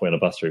stop halfway on a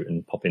bus route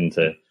and pop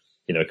into,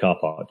 a car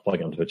park to plug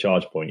it onto a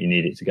charge point. You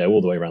need it to go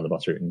all the way around the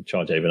bus route and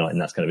charge overnight,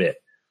 and that's kind of it.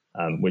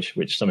 Which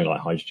something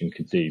like hydrogen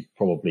could do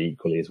probably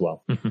equally as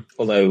well.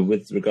 Although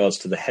with regards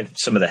to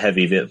some of the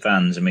heavy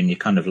vans, your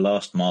kind of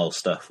last mile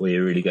stuff where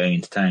you're really going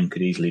into town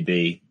could easily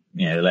be,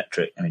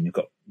 electric. You've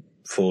got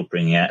Ford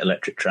bringing out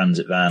electric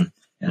transit van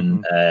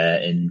in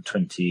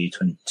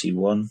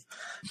 2021.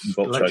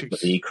 Volkswagen got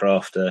the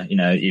e-Crafter.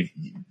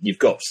 You've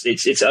got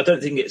it's. I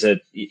don't think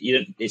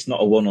it's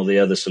not a one or the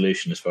other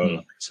solution as far as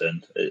I'm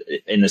concerned.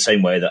 In the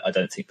same way that I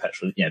don't think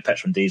petrol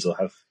and diesel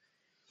have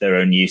their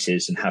own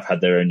uses and have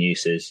had their own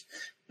uses.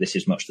 This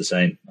is much the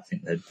same. I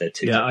think they're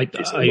two. Yeah, I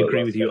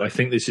agree with you. I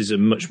think this is a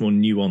much more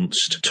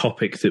nuanced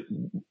topic that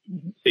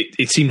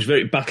it seems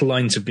very battle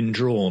lines have been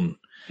drawn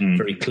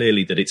very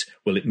clearly that it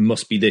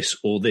must be this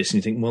or this. And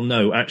you think, well,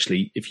 no,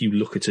 actually, if you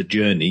look at a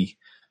journey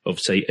of,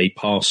 say, a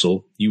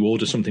parcel, you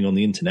order something on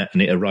the internet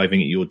and it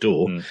arriving at your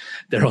door,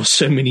 there are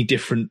so many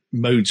different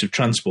modes of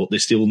transport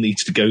this still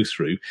needs to go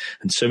through,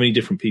 and so many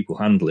different people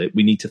handle it.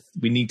 We need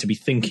to be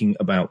thinking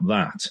about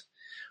that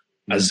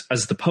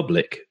as the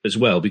public as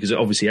well, because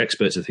obviously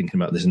experts are thinking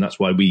about this, and that's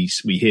why we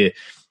hear,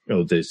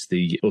 there's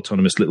the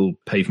autonomous little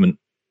pavement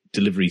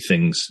delivery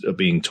things are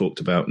being talked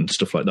about and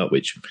stuff like that,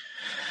 which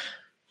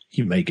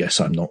you may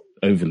guess I'm not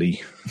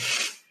overly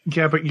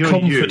but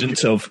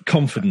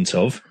confident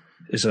of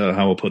is how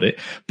I'll put it.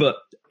 But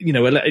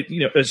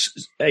as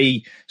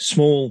a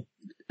small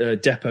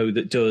depot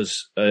that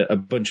does a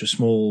bunch of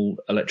small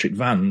electric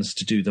vans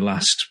to do the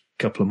last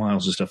couple of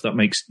miles and stuff, that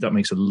makes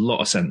a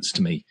lot of sense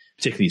to me,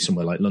 particularly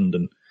somewhere like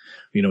London,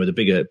 with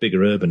the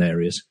bigger urban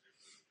areas.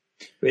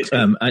 But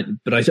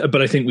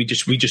I think we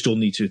just all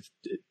need to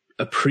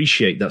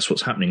appreciate that's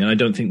what's happening, and I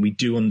don't think we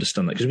do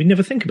understand that because we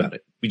never think about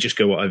it. We just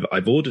go,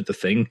 I've ordered the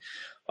thing,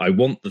 I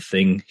want the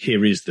thing,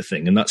 here is the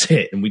thing, and that's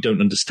it, and we don't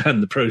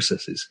understand the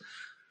processes.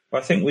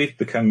 Well, I think we've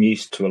become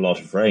used to a lot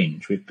of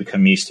range. We've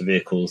become used to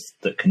vehicles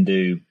that can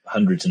do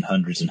hundreds and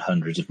hundreds and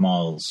hundreds of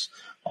miles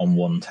on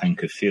one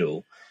tank of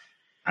fuel.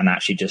 And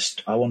actually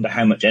I wonder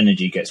how much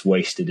energy gets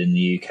wasted in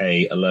the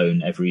UK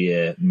alone every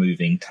year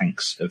moving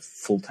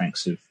full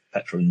tanks of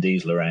petrol and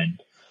diesel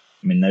around.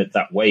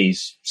 That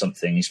weighs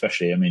something,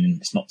 especially,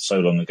 it's not so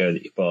long ago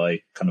that you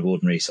buy kind of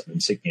ordinary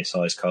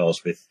Insignia-sized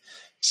cars with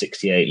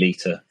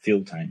 68-litre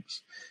fuel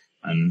tanks.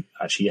 And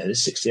actually,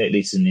 there's 68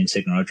 litres in the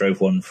Insignia. I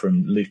drove one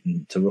from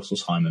Luton to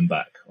Rüsselsheim and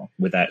back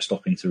without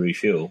stopping to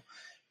refuel.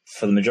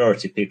 For the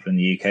majority of people in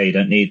the UK, you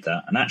don't need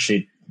that. And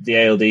actually,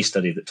 the ALD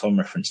study that Tom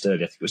referenced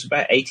earlier, I think it was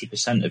about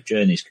 80% of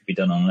journeys could be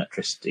done on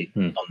electricity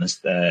on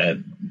this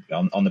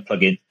on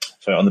the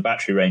on the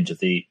battery range of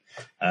the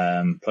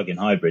plug-in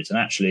hybrids. And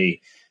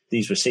actually,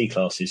 these were C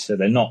classes, so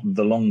they're not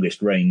the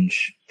longest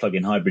range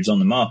plug-in hybrids on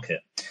the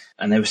market.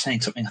 And they were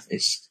saying something,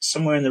 it's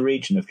somewhere in the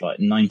region of like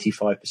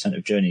 95%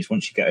 of journeys.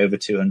 Once you get over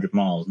 200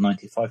 miles,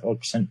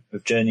 95%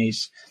 of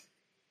journeys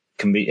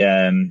can be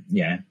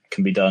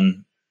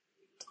done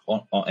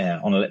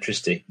on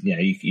electricity.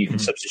 You can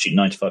substitute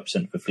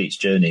 95% of a fleet's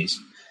journeys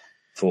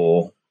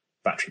for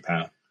battery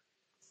power.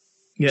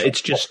 Yeah,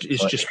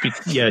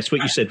 it's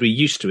what you said. We're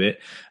used to it,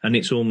 and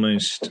it's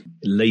almost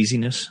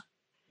laziness.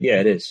 Yeah,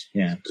 it is.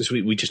 Yeah, because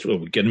we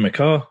get in my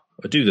car,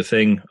 I do the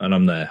thing, and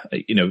I'm there.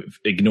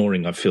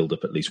 Ignoring I've filled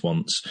up at least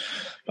once,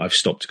 I've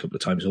stopped a couple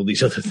of times, all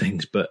these other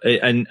things. But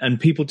and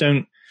people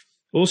don't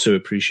also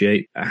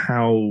appreciate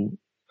how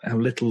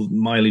little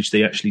mileage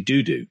they actually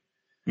do,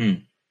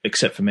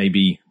 except for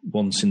maybe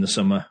once in the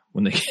summer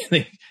when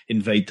they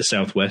invade the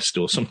southwest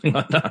or something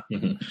like that.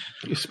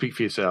 You speak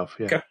for yourself.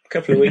 Yeah. A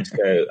couple of weeks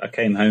ago, I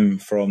came home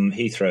from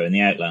Heathrow in the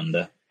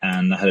Outlander,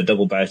 and I had a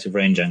double bout of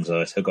range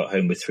anxiety. I got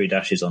home with 3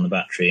 dashes on the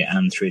battery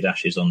and 3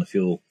 dashes on the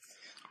fuel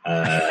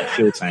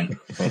tank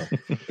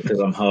because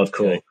I'm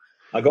hardcore. Okay.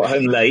 I got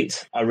home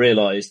late. I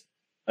realised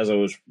as I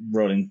was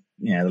rolling,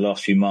 the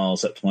last few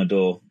miles up to my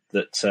door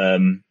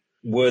that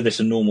were this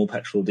a normal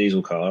petrol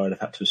diesel car, I'd have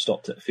had to have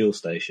stopped at a fuel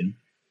station.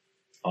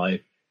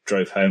 I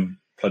drove home,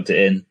 plugged it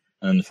in,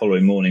 and the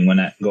following morning went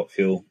out and got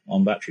fuel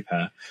on battery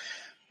power.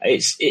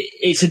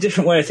 It's a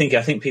different way of thinking.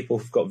 I think people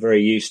have got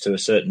very used to a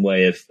certain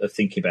way of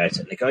thinking about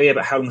it. They go,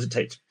 but how long does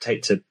it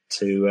take to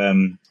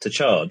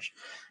charge?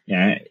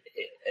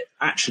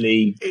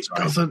 Actually, it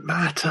doesn't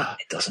matter.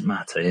 It doesn't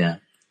matter. Yeah.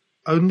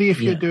 Only if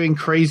you're doing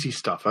crazy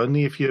stuff.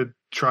 Only if you're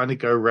trying to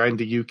go around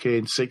the UK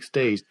in 6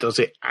 days does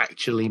it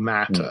actually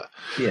matter.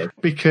 Yeah.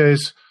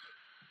 Because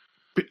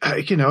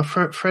a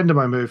friend of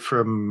mine moved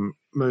from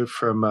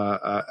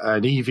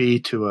an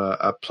EV to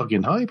a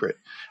plug-in hybrid,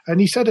 and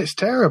he said it's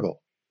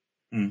terrible.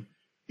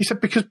 He said,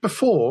 because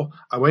before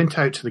I went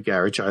out to the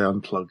garage, I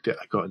unplugged it,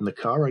 I got in the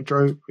car, I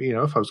drove,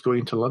 if I was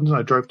going to London,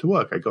 I drove to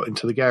work, I got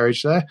into the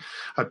garage there,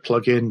 I'd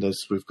plug in,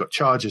 we've got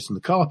chargers in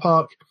the car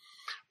park,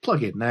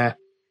 plug in there,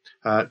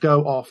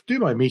 go off, do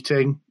my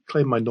meeting,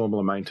 claim my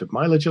normal amount of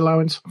mileage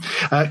allowance,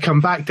 come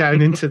back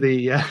down into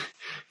the,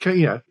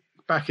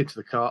 back into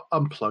the car,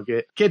 unplug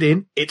it, get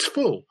in, it's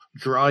full,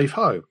 drive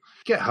home,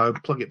 get home,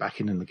 plug it back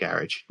in the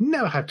garage.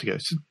 Never had to go.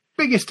 So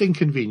biggest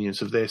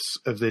inconvenience of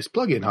this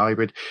plug-in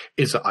hybrid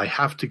is that I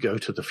have to go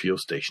to the fuel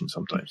station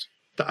sometimes.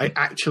 That I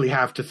actually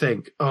have to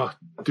think,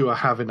 do I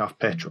have enough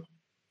petrol?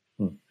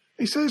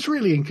 He says it's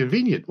really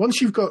inconvenient.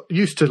 Once you've got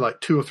used to like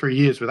 2 or 3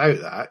 years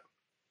without that,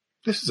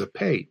 this is a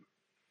pain.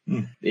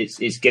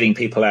 It's getting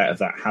people out of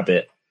that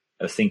habit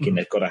of thinking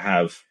they've got to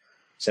have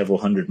several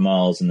hundred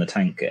miles in the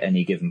tank at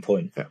any given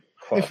point. Yeah.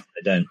 Quite often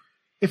they don't.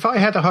 If I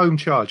had a home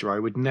charger, I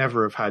would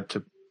never have had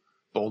to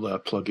bother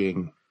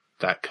plugging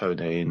that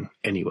Kona in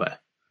anywhere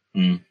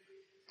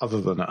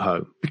other than at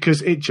home,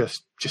 because it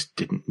just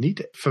didn't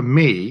need it. For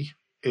me,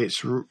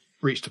 it's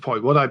reached a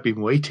point. What I've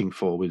been waiting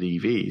for with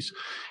EVs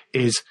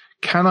is,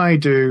 can I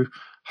do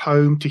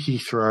home to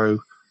Heathrow,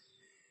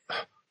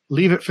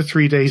 leave it for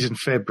 3 days in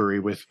February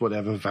with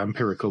whatever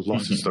vampirical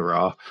losses there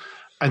are,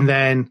 and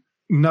then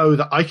know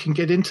that I can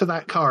get into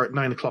that car at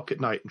 9 o'clock at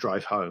night and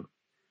drive home,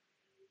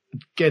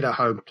 get a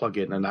home plug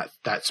in, and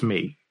that's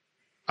me.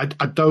 I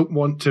don't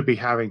want to be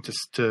having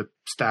to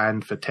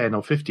stand for 10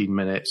 or 15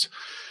 minutes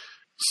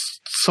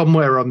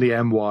somewhere on the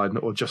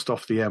M1 or just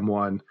off the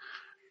M1,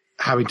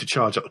 having to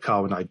charge up the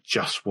car when I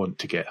just want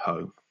to get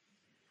home.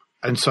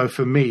 And so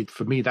for me,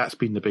 that's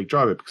been the big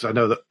driver, because I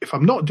know that if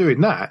I'm not doing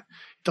that,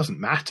 it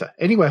doesn't matter.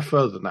 Anywhere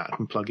further than that, I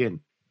can plug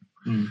in.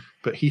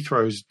 But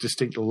Heathrow's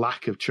distinct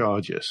lack of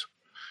chargers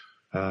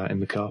in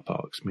the car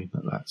parks mean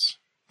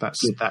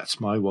that's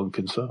my one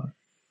concern.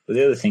 But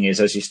the other thing is,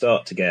 as you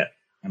start to get,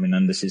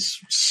 and this is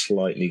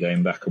slightly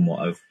going back on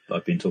what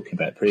I've been talking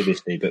about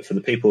previously, but for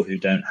the people who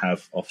don't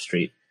have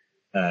off-street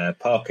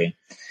parking,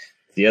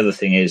 the other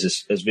thing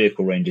is, as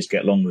vehicle ranges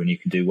get longer and you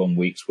can do 1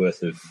 week's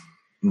worth of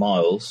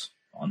miles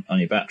on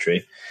your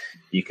battery,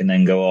 you can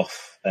then go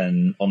off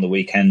and on the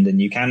weekend,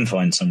 and you can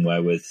find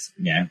somewhere with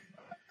a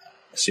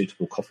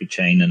suitable coffee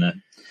chain and a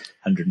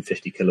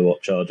 150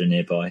 kilowatt charger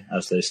nearby,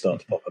 as they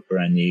start to pop up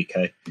around the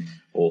UK,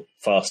 or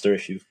faster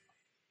if you've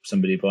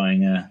somebody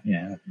buying a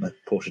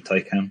Porsche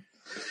Taycan.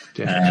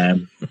 There's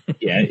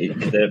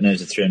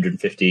a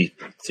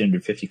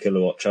 350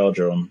 kilowatt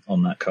charger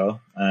on that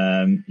car.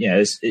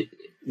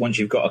 Once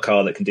you've got a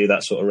car that can do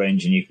that sort of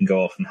range, and you can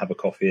go off and have a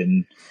coffee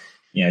and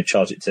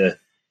charge it to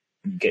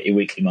get your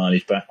weekly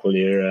mileage back while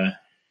you're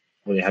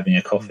having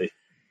a coffee.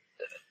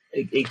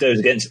 It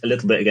goes a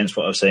little bit against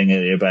what I was saying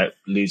earlier about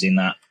losing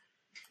that,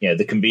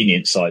 the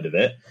convenience side of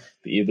it.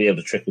 But you'll be able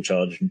to trickle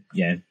charge,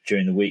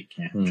 during the week.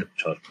 Trickle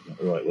charge is not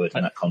the right word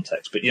in that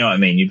context, but you know what I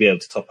mean. You'll be able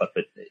to top up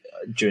it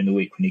during the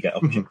week when you get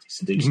opportunities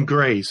to do something. You can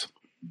graze.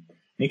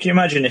 You can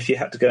imagine if you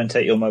had to go and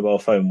take your mobile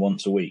phone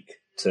once a week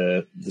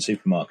to the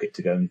supermarket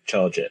to go and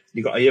charge it.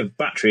 You have a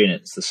battery in it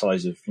that's the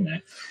size of,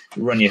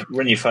 run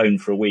your phone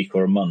for a week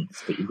or a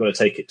month, but you've got to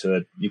take it to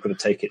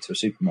a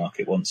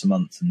supermarket once a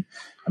month and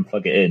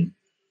plug it in.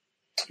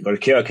 You've got to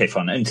queue. Okay,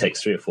 fine. It only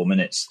takes 3 or 4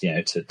 minutes,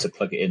 to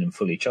plug it in and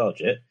fully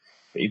charge it,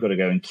 but you've got to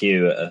go and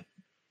queue at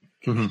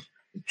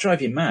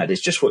drive you mad.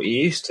 It's just what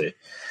you're used to.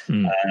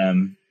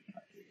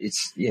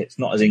 It's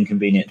not as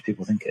inconvenient as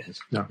people think it is.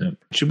 No.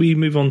 Should we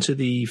move on to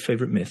the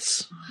favourite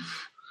myths?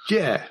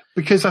 Yeah,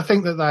 because I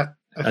think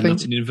I think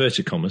that's in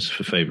inverted commas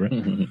for favourite.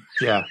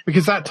 Yeah,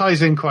 because that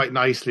ties in quite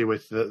nicely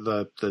with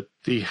the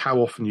how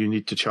often you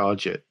need to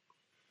charge it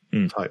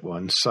type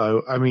one.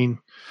 So, I mean,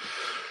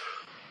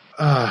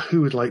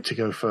 who would like to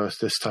go first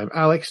this time?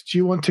 Alex, do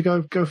you want to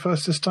go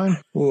first this time?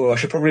 Oh, I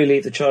should probably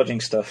leave the charging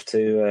stuff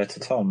to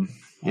Tom.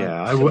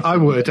 Yeah, I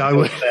would.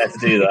 Fair to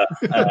do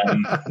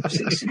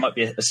that. He might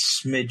be a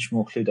smidge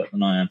more clued up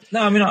than I am.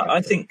 No, I mean,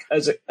 I think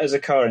as a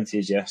car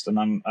enthusiast,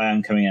 and I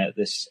am coming at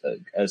this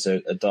as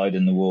a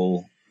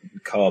dyed-in-the-wool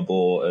car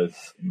bore of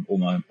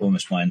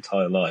almost my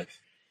entire life.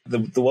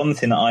 The one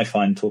thing that I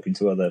find talking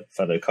to other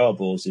fellow car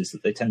bores is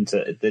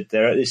that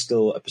there is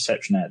still a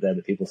perception out there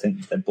that people think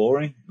that they're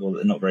boring or that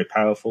they're not very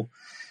powerful.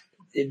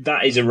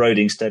 That is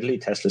eroding steadily.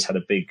 Tesla's had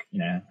a big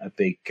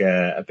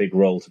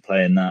role to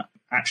play in that.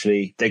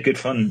 Actually, they're good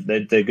fun.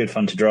 They're good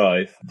fun to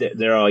drive.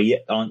 There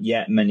aren't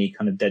yet many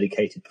kind of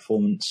dedicated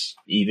performance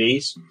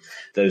EVs.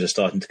 Those are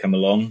starting to come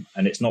along,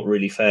 and it's not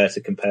really fair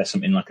to compare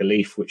something like a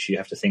Leaf, which you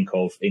have to think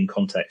of in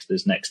context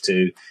as next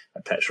to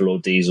a petrol or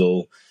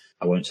diesel.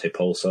 I won't say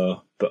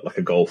Pulsar, but like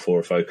a Golf or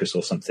a Focus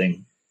or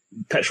something.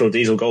 Petrol,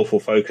 diesel, Golf or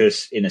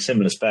Focus in a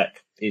similar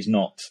spec is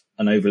not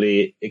an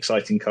overly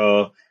exciting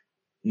car.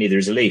 Neither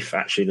is a Leaf.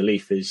 Actually, the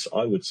Leaf is,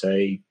 I would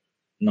say,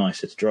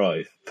 nicer to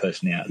drive,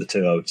 personally, out of the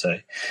two, I would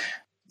say.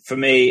 For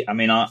me, I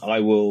mean, I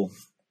will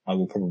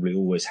probably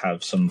always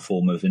have some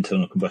form of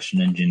internal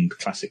combustion engine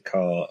classic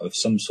car of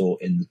some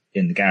sort in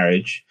the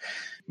garage.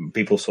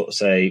 People sort of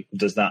say,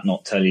 does that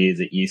not tell you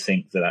that you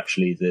think that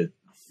actually the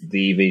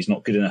EV is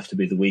not good enough to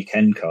be the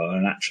weekend car?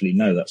 And actually,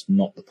 no, that's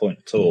not the point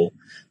at all.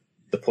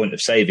 The point of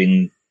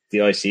saving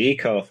the ICE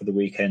car for the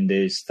weekend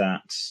is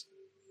that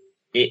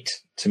it,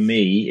 to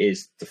me,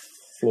 is the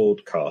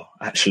flawed car.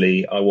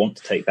 Actually, I want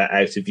to take that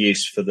out of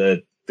use for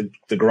the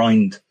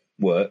grind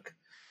work.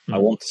 I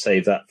want to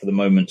save that for the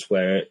moments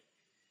where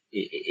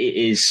it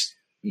is,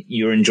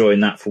 you're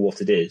enjoying that for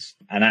what it is.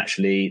 And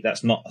actually,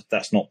 that's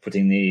not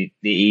putting the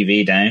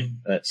EV down.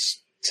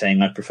 That's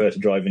saying I prefer to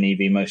drive an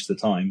EV most of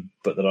the time,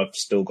 but that I've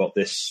still got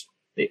this.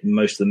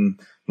 Most of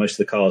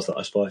the cars that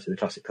I aspire to, the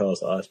classic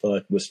cars that I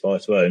aspire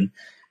to own,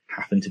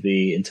 happen to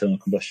be internal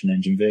combustion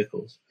engine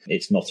vehicles.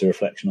 It's not a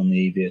reflection on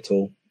the EV at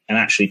all. And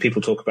actually,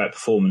 people talk about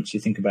performance. You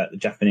think about the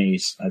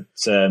Japanese. I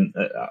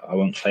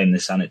won't claim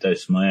this anecdote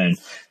as my own.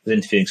 I was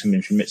interviewing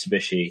somebody from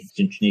Mitsubishi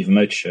in Geneva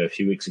Motor Show a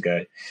few weeks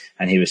ago,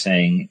 and he was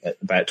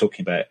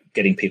talking about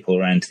getting people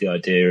around to the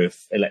idea of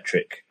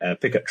electric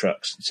pickup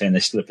trucks, saying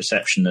there's still a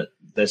perception that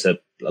there's a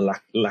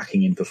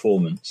lacking in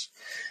performance.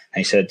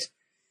 And he said,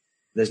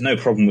 there's no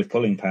problem with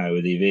pulling power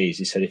with EVs.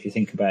 He said, if you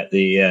think about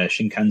the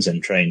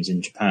Shinkansen trains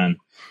in Japan,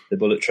 the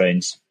bullet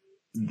trains,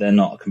 they're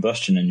not a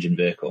combustion engine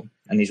vehicle.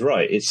 And he's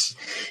right.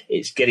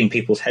 It's getting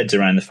people's heads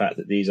around the fact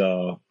that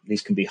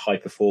these can be high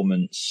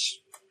performance,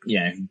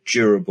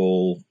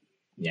 durable,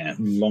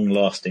 long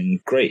lasting,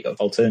 great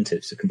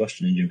alternatives to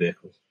combustion engine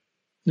vehicles.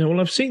 No,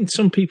 well, I've seen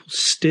some people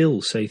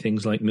still say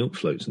things like milk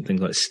floats and things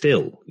like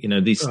still,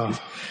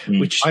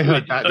 which I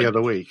heard that the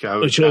other week,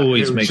 which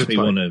always makes me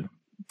want to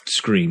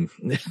scream.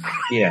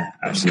 Yeah,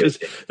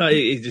 absolutely.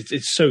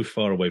 It's so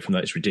far away from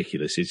that. It's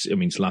ridiculous.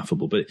 It's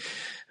laughable, but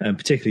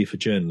particularly for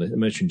journalists, a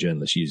motoring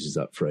journalist uses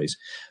that phrase.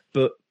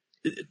 But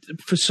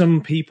for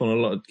some people, a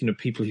lot of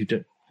people who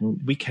don't,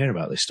 we care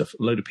about this stuff.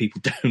 A load of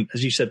people don't.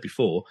 As you said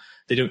before,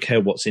 they don't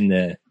care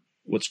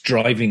what's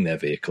driving their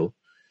vehicle.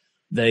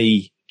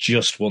 They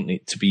just want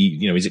it to be,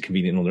 is it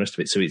convenient and all the rest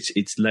of it. So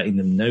it's letting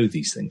them know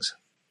these things.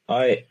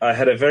 I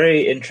had a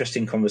very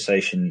interesting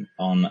conversation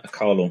on a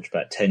car launch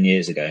about 10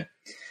 years ago.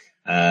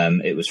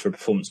 It was for a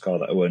performance car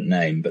that I won't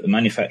name, but the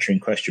manufacturer in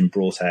question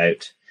brought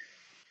out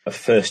a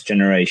first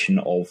generation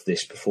of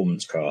this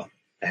performance car,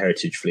 a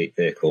Heritage Fleet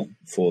vehicle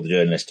for the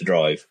journalist to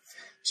drive.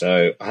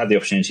 So I had the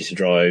opportunity to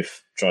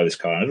drive this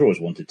car, and I'd always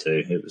wanted to.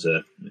 It was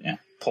a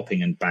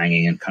popping and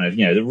banging and kind of,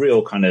 the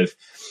real kind of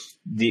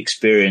the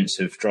experience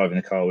of driving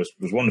the car was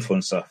wonderful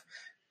and stuff.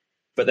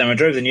 But then I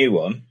drove the new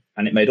one,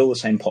 and it made all the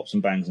same pops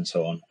and bangs and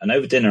so on. And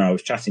over dinner, I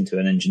was chatting to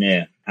an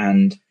engineer,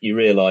 and you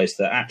realise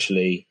that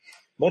actually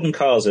modern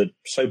cars are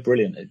so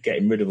brilliant at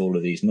getting rid of all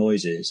of these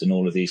noises and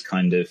all of these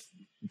kind of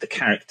the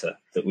character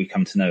that we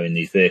come to know in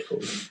these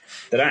vehicles,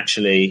 that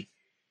actually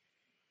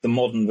the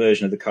modern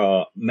version of the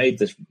car made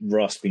this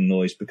rasping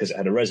noise because it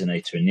had a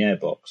resonator in the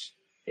airbox.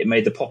 It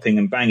made the popping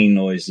and banging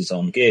noises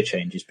on gear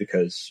changes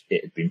because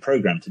it had been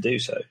programmed to do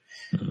so.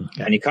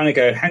 Mm-hmm. And you kind of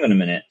go, hang on a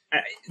minute,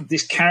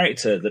 this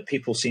character that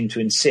people seem to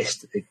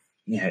insist,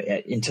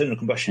 internal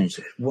combustion is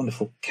a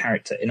wonderful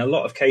character. In a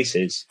lot of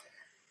cases,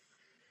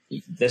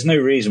 there's no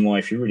reason why,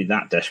 if you're really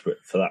that desperate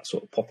for that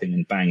sort of popping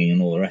and banging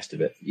and all the rest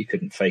of it, you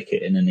couldn't fake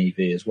it in an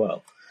EV as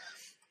well.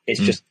 It's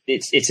just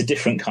it's a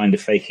different kind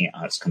of faking it.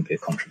 It's going to be a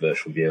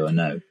controversial view, I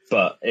know,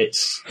 but but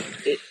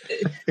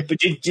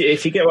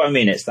if you get what I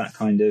mean, it's that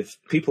kind of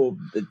people.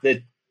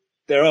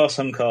 There are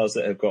some cars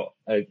that have got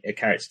a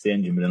character to the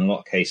engine, but in a lot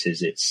of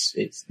cases,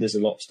 there's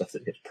a lot of stuff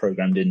that gets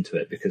programmed into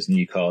it because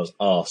new cars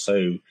are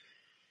so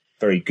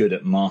very good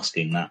at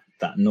masking that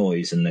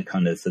noise and the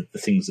kind of the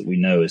things that we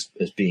know as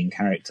being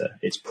character.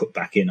 It's put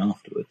back in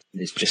afterwards.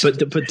 It's just.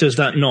 But does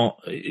that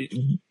not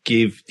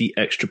give the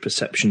extra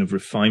perception of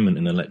refinement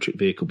in an electric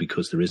vehicle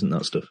because there isn't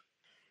that stuff?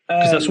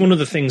 Because that's one of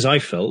the things I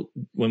felt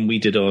when we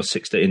did our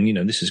 6 day,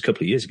 and this is a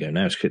couple of years ago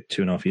now. It's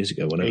 2.5 years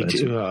ago, whatever.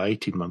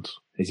 18 months.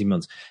 18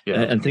 months.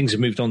 Yeah. And things have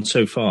moved on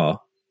so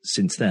far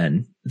since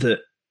then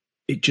that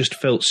it just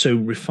felt so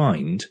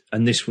refined.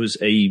 And this was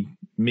a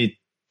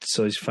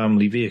mid-sized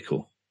family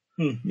vehicle.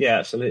 Yeah,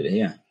 absolutely.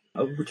 Yeah.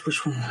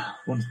 Which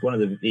one of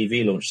the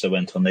EV launches I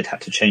went on, they'd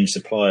had to change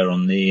supplier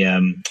on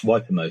the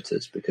wiper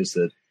motors because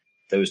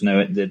there was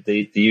no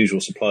the usual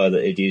supplier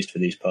that they'd used for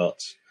these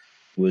parts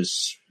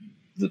was.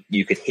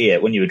 You could hear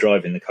when you were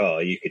driving the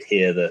car. You could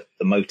hear the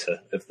motor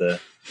of the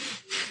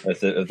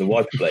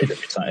wiper blade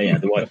every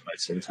time. The wiper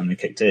motor every time they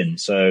kicked in.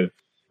 So,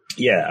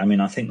 yeah, I mean,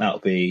 I think that'll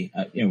be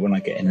when I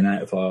get in and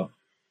out of our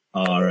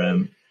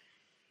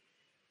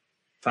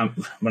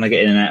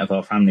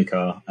family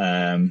car.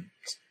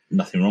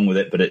 Nothing wrong with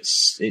it, but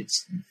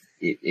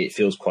it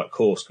feels quite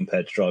coarse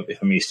compared to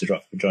if I'm used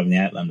to driving the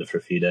Outlander for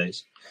a few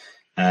days.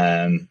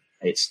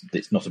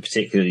 It's not a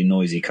particularly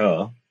noisy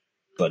car,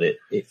 but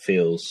it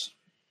feels.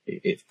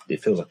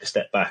 It feels like a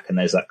step back, and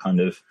there's that kind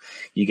of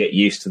you get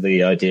used to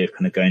the idea of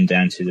kind of going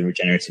down to the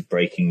regenerative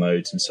braking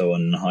modes and so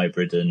on, and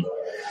hybrid, and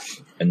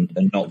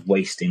not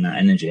wasting that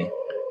energy.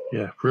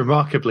 Yeah,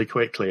 remarkably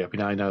quickly. I mean,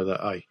 I know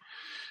that I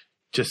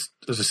just,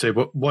 as I say,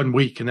 1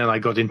 week, and then I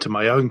got into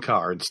my own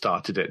car and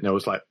started it, and I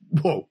was like,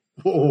 whoa,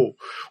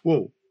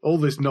 all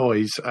this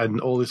noise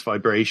and all this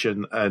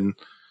vibration, and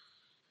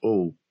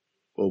oh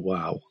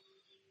wow,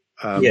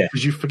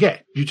 because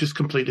you just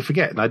completely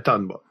forget, and I'd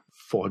done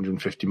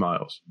 450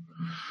 miles.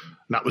 And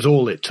that was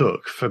all it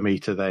took for me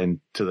to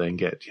then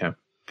get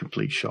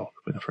complete shock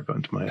whenever I got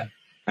into my head.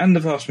 And the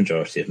vast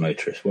majority of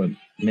motorists won't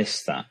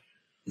miss that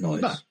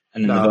noise. No.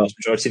 And in the vast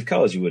majority of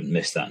cars, you wouldn't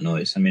miss that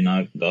noise. I mean,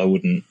 I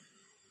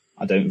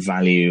don't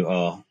value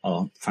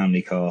our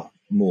family car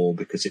more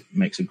because it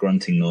makes a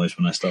grunting noise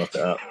when I start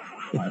it up.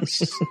 I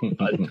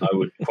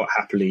would quite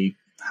happily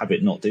have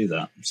it not do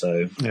that.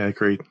 So yeah,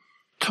 agreed.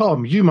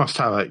 Tom, you must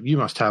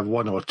have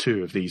one or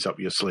two of these up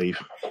your sleeve.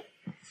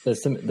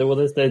 There's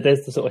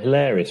the sort of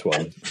hilarious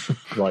one,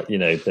 like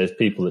there's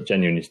people that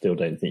genuinely still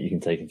don't think you can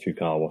take them through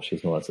car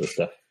washes and all that sort of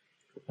stuff.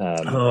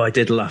 I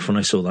did laugh when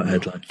I saw that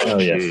headline. Oh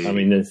yeah, I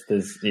mean there's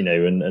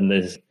and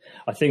there's.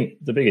 I think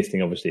the biggest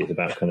thing obviously is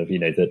about kind of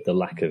the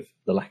lack of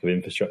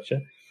infrastructure,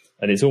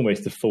 and it's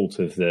almost the fault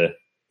of the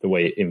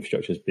way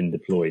infrastructure has been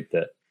deployed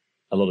that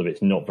a lot of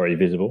it's not very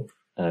visible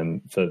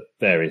for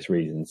various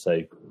reasons.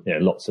 So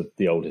lots of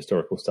the old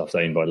historical stuff's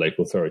owned by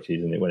local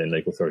authorities, and it went in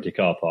local authority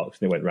car parks,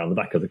 and it went around the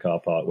back of the car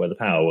park where the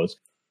power was,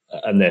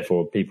 and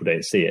therefore people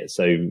don't see it.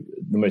 So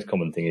the most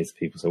common thing is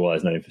people say, well,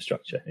 there's no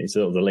infrastructure. It's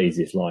sort of the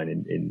laziest line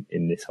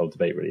in this whole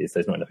debate really, is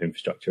there's not enough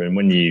infrastructure. And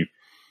when you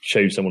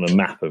show someone a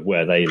map of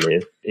where they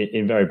live, it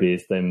invariably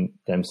is them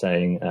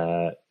saying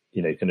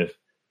kind of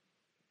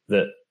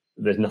that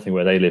there's nothing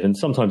where they live. And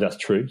sometimes that's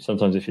true.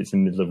 Sometimes if it's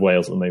in the middle of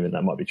Wales at the moment,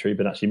 that might be true.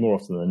 But actually more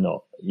often than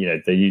not,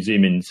 you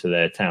zoom into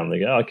their town, they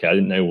go, okay, I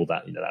didn't know all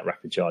that, that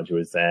rapid charger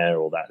was there,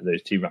 or that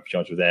those two rapid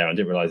chargers were there. I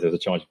didn't realize there was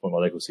a charging point at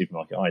my local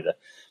supermarket either.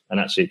 And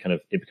actually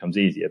it becomes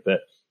easier.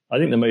 But I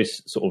think the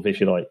most sort of, if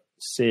you like,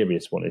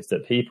 serious one is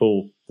that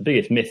the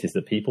biggest myth is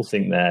that people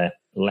think they're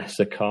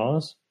lesser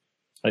cars.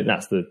 I think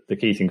that's the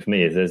key thing for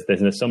me is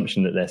there's an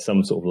assumption that there's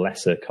some sort of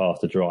lesser car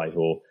to drive,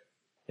 or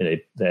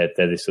they're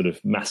this sort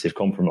of massive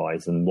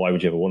compromise, and why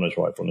would you ever want to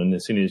drive one? And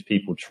as soon as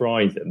people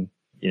try them,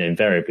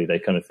 invariably they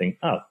kind of think,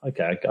 oh,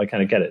 okay, I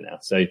kind of get it now.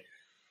 So,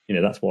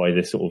 that's why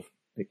this sort of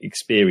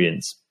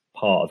experience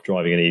part of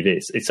driving an EV,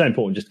 it's so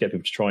important just to get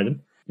people to try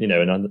them.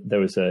 And there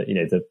was I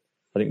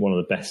think one of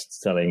the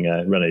best selling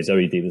Renault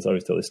Zoe dealers, I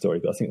always tell this story,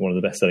 but I think one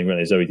of the best selling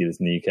Renault Zoe dealers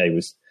in the UK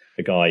was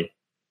a guy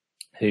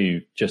who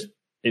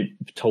it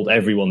told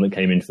everyone that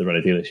came into the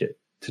Renault dealership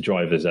to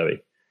drive a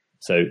Zoe.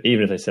 So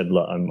even if they said,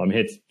 look, I'm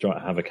here to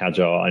have a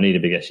Kadjar, I need a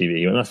big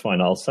SUV, and that's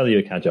fine, I'll sell you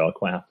a Kadjar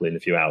quite happily in a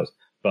few hours,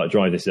 but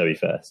drive this Zoe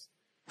first.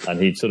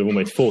 And he'd sort of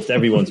almost forced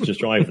everyone to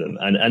just drive them.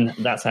 And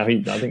that's how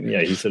he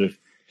sort of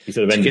ended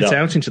up. To get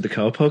out into the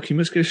car park, you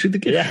must go through the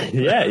gate.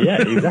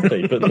 Yeah,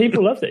 exactly. But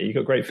people loved it. You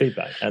got great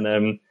feedback.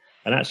 And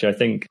actually, I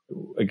think,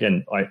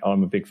 again,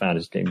 I'm a big fan of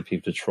just getting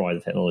people to try the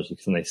technology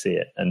because then they see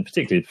it. And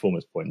particularly the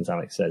performance point, as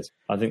Alex says.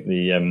 I think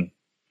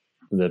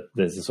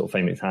there's a sort of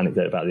famous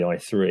anecdote about the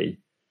i3,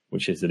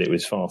 which is that it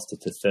was faster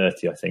to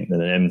 30, I think,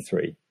 than an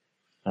M3.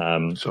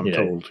 So I'm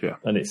told, yeah.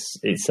 And it's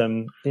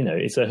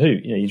a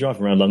hoot. You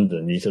drive around London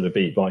and you sort of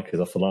beat bikers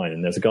off the line.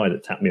 And there's a guy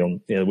that tapped me on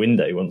the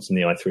window once in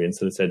the i3 and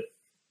sort of said,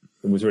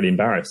 was really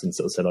embarrassed and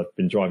sort of said, I've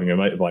been driving a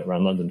motorbike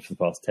around London for the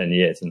past 10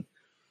 years and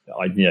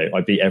I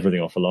beat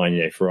everything off the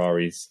line,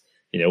 Ferraris,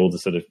 all the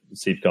sort of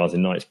supercars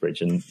in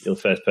Knightsbridge, and you're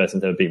the first person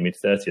to ever beat me to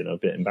 30, and I'm a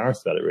bit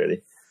embarrassed about it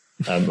really,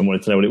 and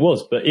wanted to know what it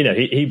was. But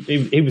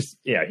he was,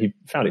 he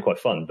found it quite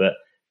fun, but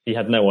he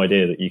had no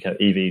idea that you can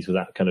EVs with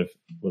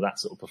that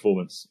sort of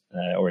performance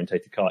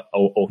orientated car,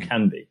 or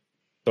can be.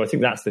 So I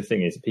think that's the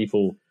thing, is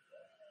people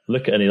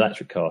look at an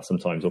electric car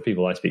sometimes, or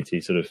people I speak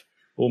to sort of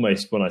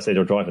almost, when I say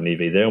they'll drive an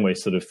EV, they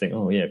almost sort of think,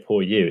 oh yeah,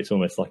 poor you. It's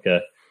almost like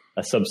a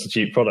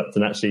substitute product,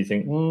 and actually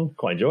think,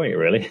 quite enjoying it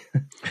really.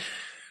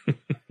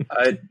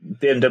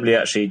 BMW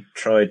actually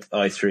tried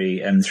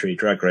i3 M3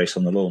 drag race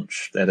on the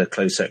launch. They had a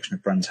closed section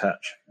of Brands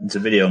Hatch. It's a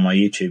video on my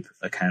YouTube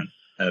account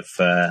of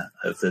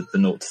the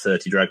 0 to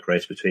 30 drag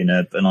race between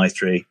an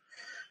i3,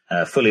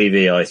 full EV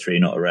i3,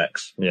 not a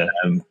Rex,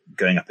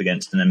 going up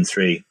against an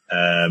M3,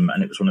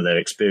 and it was one of their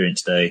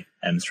experience day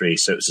M3,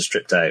 so it was a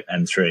stripped out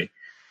M3,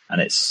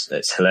 and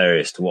it's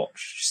hilarious to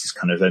watch. Just this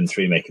kind of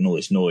M3 making all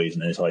this noise,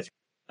 and then it's i3,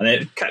 and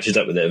it catches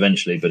up with it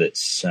eventually, but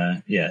it's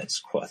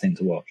quite a thing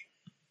to watch.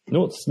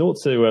 Not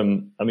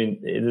to, I mean,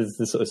 there's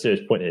the sort of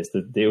serious point is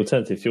the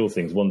alternative fuel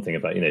thing is one thing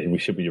about, we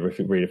should be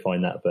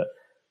redefine that, but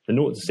the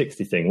 0 to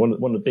 60 thing, one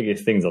of the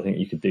biggest things I think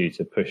you could do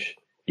to push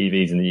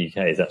EVs in the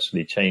UK is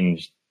actually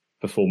change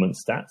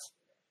performance stats.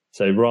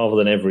 So rather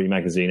than every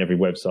magazine, every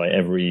website,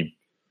 every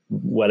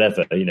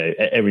whatever,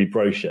 every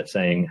brochure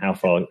saying how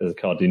far does a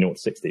car do 0 to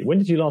 60. When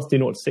did you last do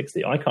 0 to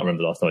 60? I can't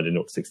remember the last time I did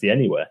 0 to 60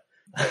 anywhere.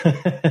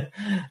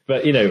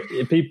 But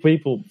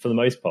people for the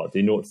most part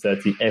do 0 to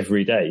 30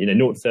 every day.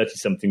 0 to 30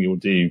 is something you'll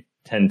do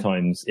 10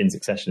 times in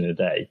succession in a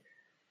day.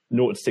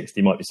 0 to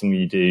 60 might be something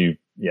you do,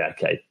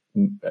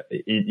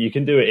 you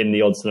can do it in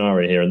the odd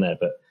scenario here and there,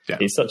 but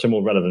it's such a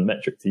more relevant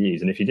metric to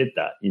use. And if you did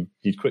that,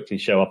 you'd quickly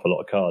show up a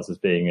lot of cars as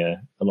being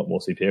a lot more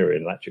superior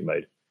in electric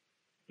mode.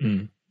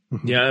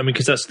 Yeah, I mean,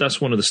 because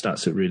that's one of the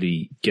stats that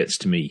really gets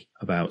to me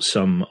about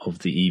some of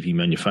the EV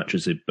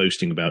manufacturers. They're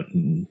boasting about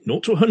 0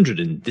 to 100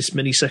 in this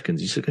many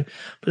seconds. You say, but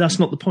that's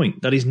not the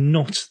point. That is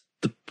not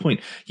the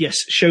point. Yes,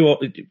 show up,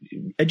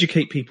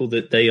 educate people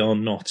that they are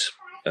not,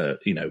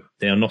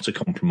 they are not a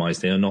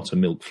compromise. They are not a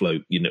milk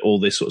float. All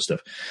this sort of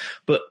stuff.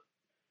 But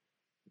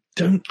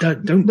don't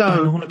bang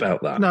on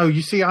about that. No,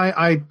 you see,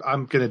 I'm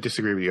going to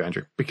disagree with you,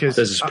 Andrew, because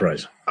there's a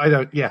surprise. I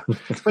don't. Yeah,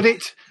 but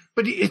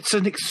it's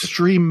an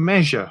extreme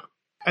measure.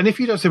 And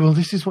if you don't say, well,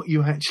 this is what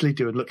you actually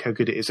do and look how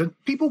good it is, and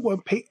people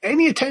won't pay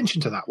any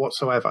attention to that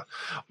whatsoever.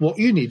 What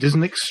you need is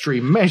an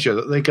extreme measure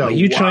that they go, are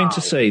you trying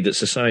to say that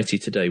society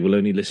today will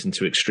only listen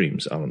to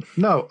extremes, Alan?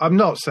 No, I'm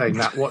not saying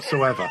that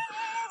whatsoever.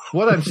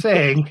 What I'm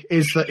saying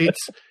is that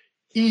it's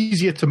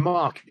easier to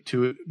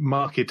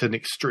market an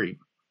extreme.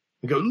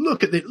 You go,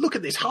 look at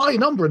this high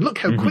number and look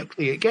how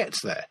quickly it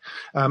gets there.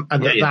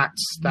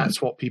 That's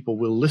what people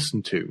will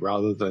listen to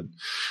rather than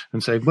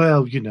and say,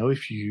 well,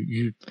 if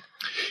you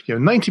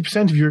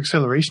 90% of your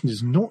acceleration is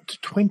 0 to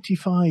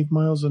 25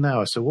 miles an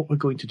hour. So what we're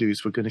going to do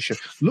is we're going to show,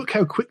 look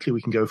how quickly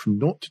we can go from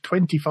 0 to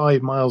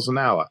 25 miles an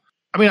hour.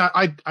 I mean,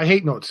 I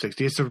hate 0 to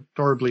 60. It's a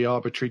horribly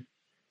arbitrary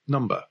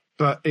number,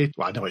 but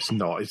I know it's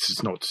not.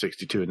 It's 0 to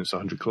 62 and it's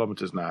 100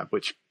 kilometers an hour,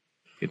 which,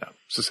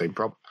 it's the same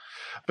problem.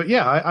 But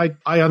yeah,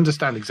 I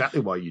understand exactly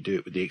why you do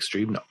it with the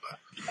extreme number.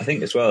 I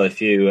think as well, if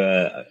you,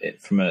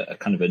 from a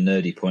kind of a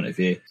nerdy point of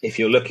view, if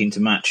you're looking to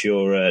match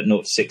your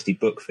 0 to 60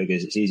 book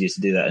figures, it's easier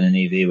to do that in an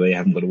EV where you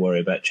haven't got to worry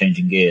about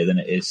changing gear than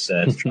it is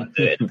to try and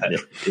do it in a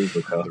petrol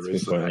diesel car.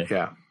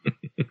 Yeah.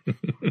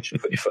 You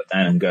should put your foot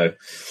down and go.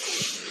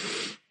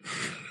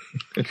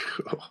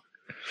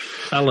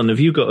 Alan, have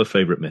you got a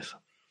favourite myth?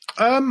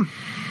 I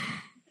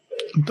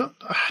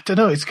don't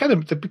know. It's kind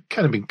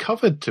of been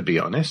covered, to be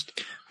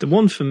honest. The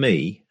one for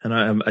me, and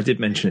I did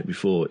mention it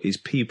before, is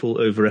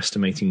people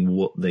overestimating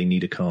what they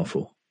need a car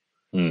for.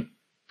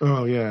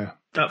 Oh yeah,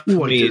 that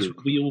for me is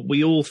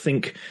we all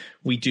think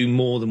we do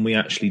more than we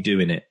actually do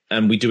in it,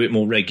 and we do it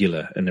more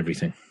regular and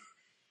everything.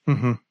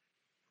 Mm-hmm.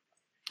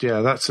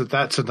 Yeah, that's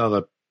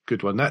another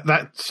good one.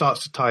 That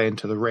starts to tie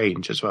into the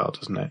range as well,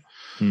 doesn't it?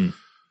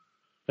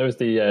 There was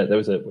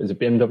a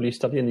BMW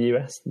study in the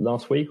US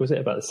last week, was it,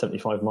 about the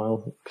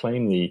 75-mile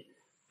claim?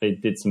 They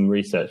did some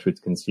research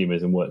with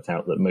consumers and worked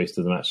out that most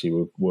of them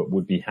actually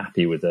would be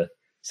happy with a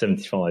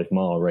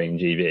 75-mile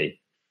range EV,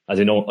 as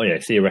in,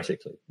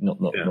 theoretically, not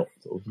sort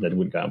of, they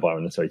wouldn't go out and buy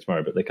one necessarily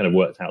tomorrow, but they kind of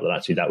worked out that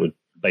actually that would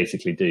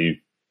basically do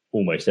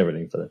almost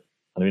everything for them.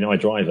 I mean, I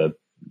drive a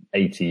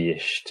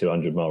 80-ish to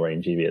 100-mile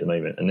range EV at the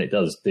moment, and it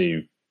does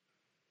do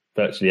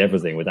virtually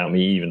everything without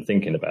me even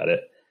thinking about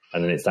it.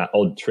 And then it's that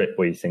odd trip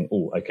where you think,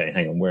 oh, okay,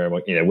 hang on, where am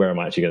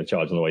I actually going to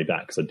charge on the way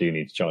back? Because I do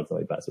need to charge on the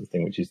way back, sort of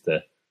thing, which is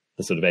the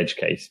sort of edge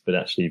case. But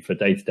actually, for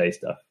day-to-day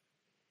stuff,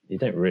 you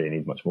don't really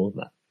need much more than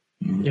that.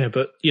 Yeah,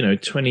 but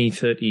 20,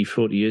 30,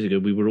 40 years ago,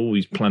 we were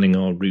always planning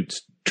our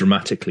routes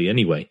dramatically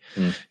anyway.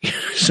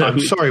 So I'm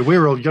sorry,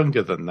 we're all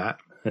younger than that.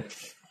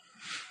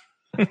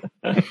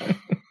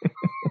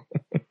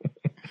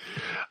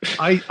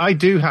 I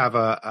do have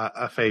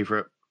a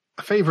favourite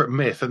a favorite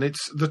myth, and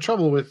it's the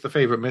trouble with the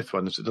favorite myth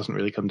one is it doesn't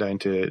really come down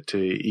to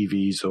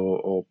EVs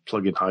or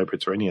plug-in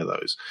hybrids or any of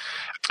those.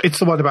 It's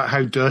the one about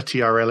how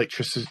dirty our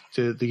electricity,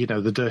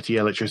 the dirty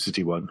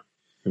electricity one.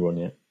 The one,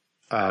 yeah.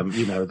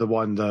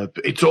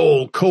 It's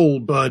all coal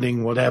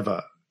burning,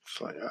 whatever. It's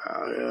like,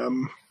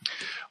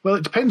 well,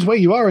 it depends where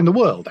you are in the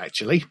world,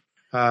 actually.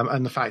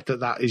 And the fact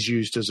that is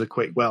used as a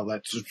quick, well,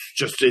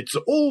 it's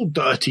all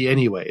dirty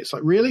anyway. It's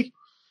like, really?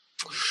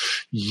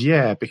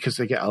 Yeah, because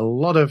they get a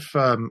lot of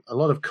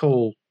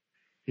coal.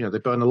 They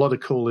burn a lot of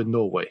coal in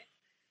Norway.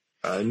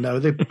 No,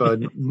 they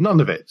burn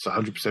none of it. It's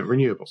 100%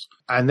 renewables.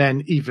 And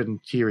then even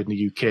here in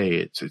the UK,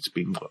 it's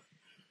been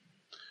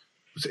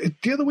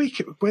the other week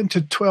it went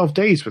to 12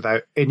 days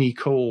without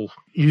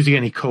using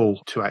any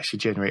coal to actually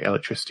generate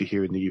electricity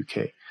here in the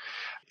UK.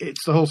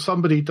 It's the whole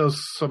somebody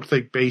does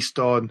something based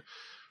on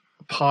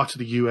part of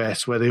the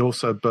US where they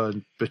also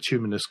burn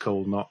bituminous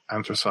coal, not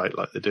anthracite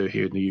like they do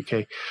here in the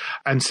UK,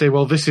 and say,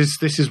 well, this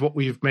is what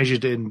we've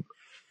measured in,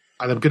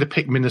 and I'm going to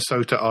pick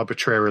Minnesota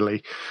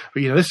arbitrarily,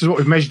 but this is what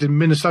we've measured in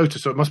Minnesota,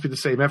 so it must be the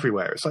same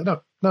everywhere. It's like,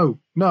 no,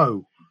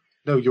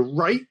 you're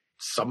right.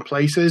 Some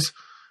places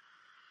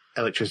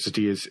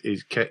electricity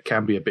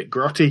can be a bit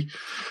grotty,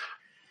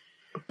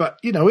 but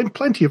in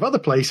plenty of other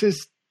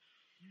places,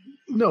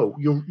 no,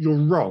 you're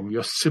wrong.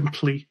 You're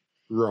simply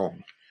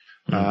wrong.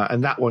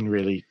 And that one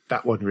really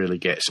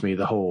gets me.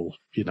 The whole,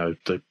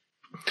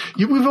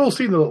 we've all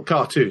seen the little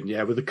cartoon,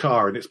 with the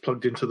car and it's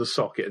plugged into the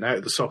socket, and out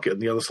of the socket on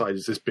the other side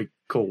is this big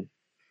coal,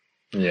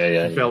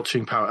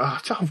 belching power.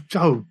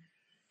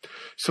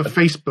 So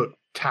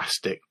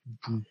Facebook-tastic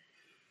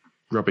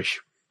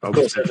rubbish. Of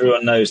course,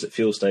 everyone knows that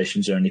fuel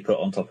stations are only put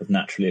on top of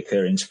naturally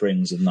occurring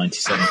springs of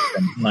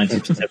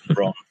 90%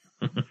 bronze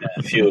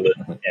fuel.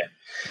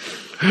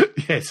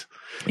 Yes.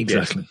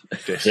 Exactly.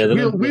 Yes.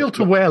 Yeah, wheel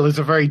to well is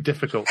a very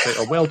difficult thing.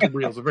 Or well to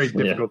wheel is a very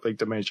difficult thing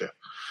to measure.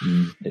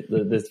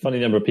 There's a funny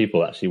number of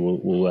people actually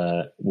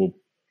will.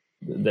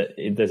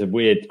 There's a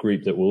weird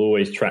group that will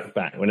always track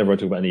back. Whenever I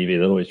talk about an EV,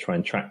 they'll always try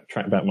and track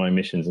back my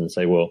emissions and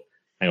say, "Well,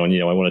 hang on,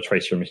 I want to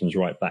trace your emissions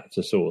right back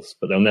to source."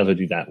 But they'll never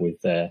do that with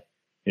their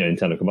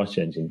internal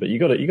combustion engine. But you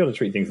got to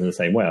treat things in the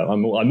same way.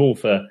 I'm all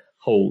for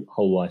whole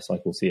life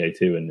cycle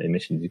CO2 and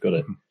emissions. You've got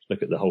to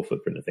look at the whole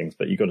footprint of things,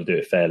 but you've got to do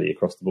it fairly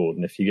across the board.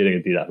 And if you're going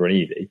to do that for an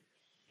EV,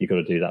 you've got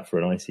to do that for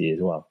an ICE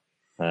as well.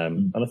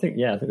 And I think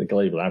the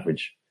global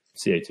average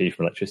CO2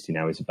 from electricity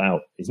now is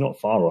not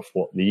far off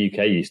what the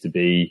UK used to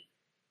be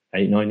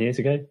 8-9 years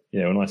ago.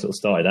 When I sort of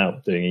started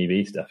out doing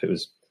EV stuff, I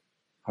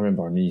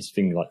remember I used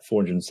things like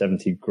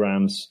 470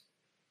 grams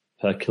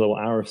per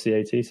kilowatt hour of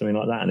CO2, something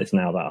like that. And it's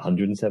now about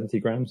 170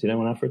 grams,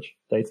 on average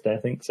day to day, I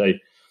think. So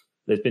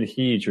there's been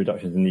huge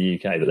reductions in the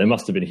UK, but there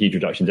must have been huge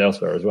reductions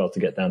elsewhere as well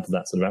to get down to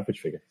that sort of average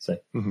figure. So,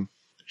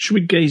 Should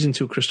we gaze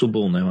into a crystal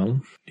ball now,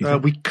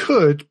 Alan? We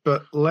could,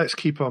 but let's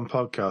keep on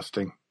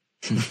podcasting.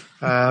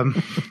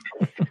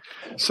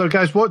 So,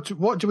 guys, what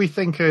do we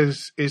think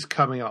is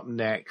coming up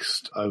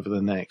next over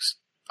the next,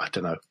 I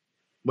don't know,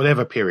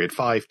 whatever period,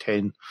 5,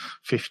 10,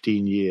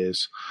 15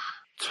 years?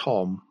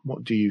 Tom,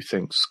 what do you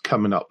think's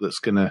coming up that's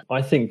going to...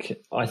 I think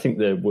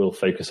that we'll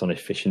focus on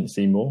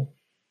efficiency more.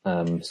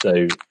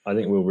 So I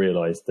think we'll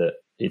realise that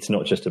it's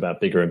not just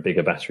about bigger and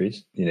bigger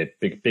batteries.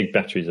 Big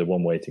batteries are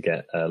one way to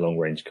get a long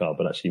range car,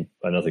 but actually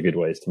another good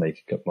way is to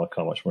make my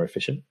car much more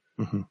efficient.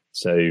 Mm-hmm.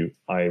 So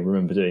I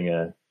remember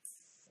I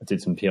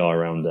did some PR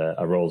around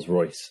a Rolls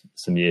Royce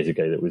some years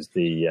ago. That was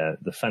the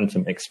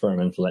Phantom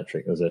Experimental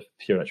Electric. It was a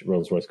pure electric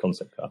Rolls Royce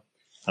concept car.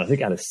 And I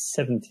think it had a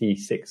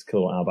 76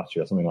 kilowatt hour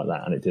battery or something like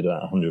that, and it did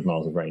about 100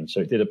 miles of range.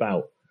 So it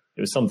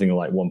was something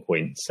like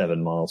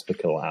 1.7 miles per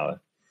kilowatt hour.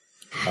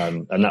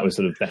 And that was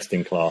sort of best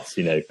in class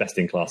EV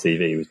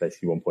was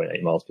basically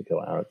 1.8 miles per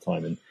kilowatt hour at the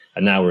time.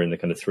 And now we're in the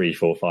kind of 3,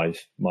 4,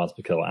 5 miles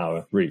per kilowatt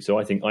hour route. So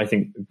I think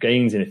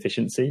gains in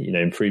efficiency,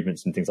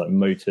 improvements in things like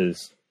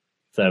motors,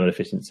 thermal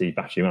efficiency,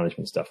 battery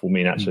management stuff will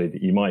mean actually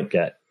that you might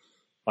get,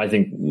 I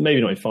think maybe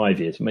not in 5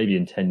 years, but maybe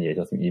in 10 years,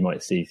 I think you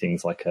might see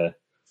things like a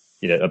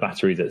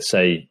battery that's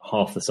say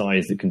half the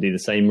size that can do the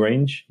same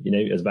range,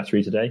 as a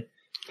battery today,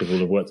 because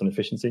we'll have worked on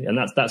efficiency. And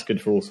that's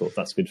good for all sorts.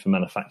 That's good for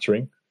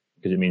manufacturing,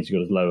 because it means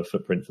you've got a lower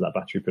footprint for that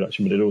battery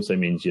production, but it also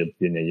means you're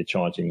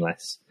charging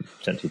less,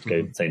 potentially to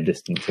go the same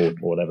distance or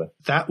whatever.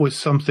 That was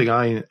something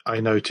I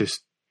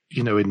noticed,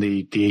 in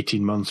the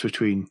 18 months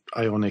between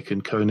Ioniq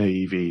and Kona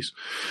EVs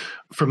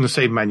from the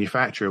same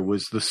manufacturer,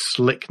 was the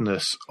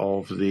slickness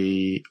of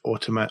the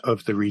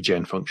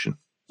regen function.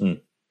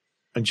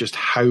 And just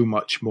how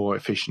much more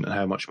efficient and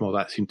how much more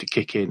that seemed to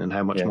kick in and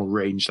how much more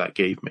range that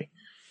gave me.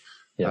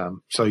 Yeah.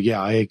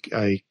 I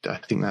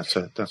think that's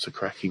a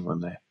cracking one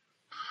there.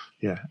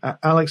 Yeah.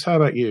 Alex, how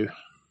about you?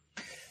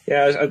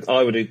 Yeah,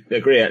 I would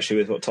agree actually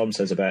with what Tom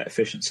says about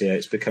efficiency.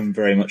 It's become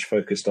very much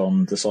focused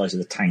on the size of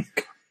the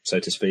tank, so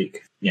to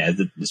speak. Yeah,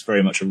 it's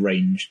very much a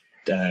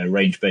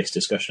range-based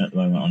discussion at the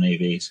moment on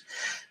EVs.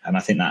 And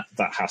I think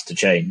that has to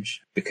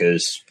change,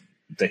 because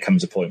there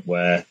comes a point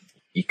where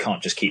you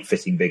can't just keep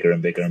fitting bigger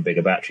and bigger and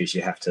bigger batteries.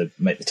 You have to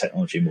make the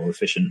technology more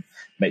efficient,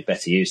 make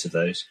better use of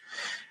those.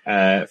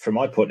 From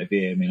my point of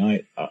view, I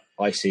mean,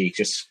 I see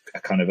just a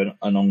kind of an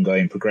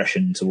ongoing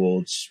progression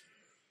towards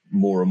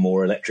more and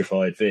more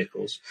electrified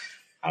vehicles.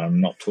 And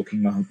I'm not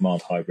talking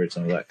mild hybrids,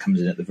 and all that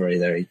comes in at the very,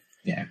 very,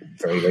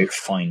 very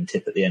fine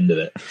tip at the end of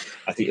it.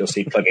 I think you'll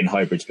see plug-in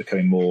hybrids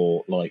becoming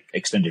more like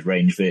extended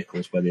range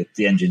vehicles, where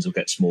the engines will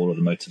get smaller,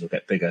 the motors will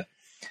get bigger,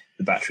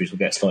 the batteries will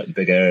get slightly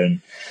bigger,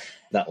 and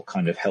that will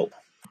kind of help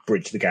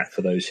bridge the gap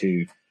for those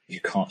who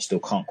still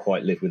can't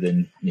quite live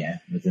within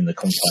the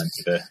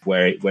confines of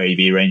where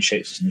EV range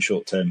shapes us in the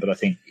short term. But I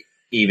think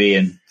EV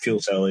and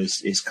fuel cell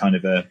is kind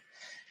of an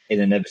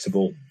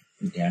inevitable.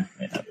 Yeah,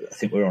 I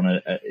think we're on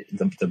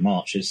the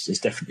march has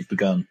definitely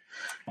begun.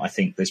 I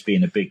think there's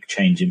been a big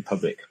change in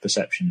public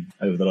perception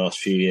over the last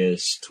few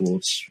years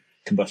towards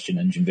combustion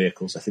engine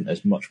vehicles. I think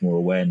there's much more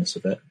awareness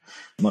of it,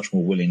 much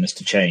more willingness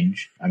to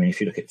change. I mean,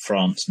 if you look at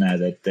France now,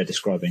 they're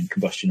describing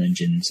combustion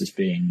engines as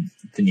being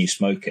the new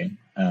smoking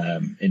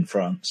in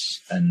France,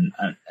 and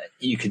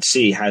you could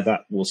see how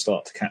that will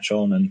start to catch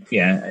on. And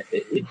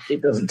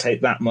it doesn't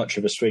take that much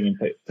of a swing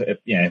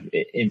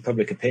in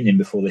public opinion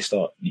before they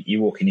start.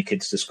 You walk in your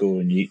kids to school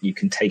and you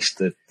can taste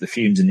the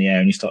fumes in the air,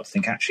 and you start to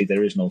think, actually,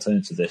 there is an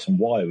alternative to this, and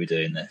why are we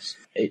doing this?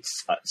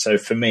 It's so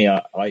for me,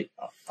 I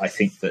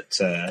think that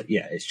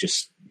it's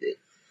just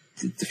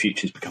the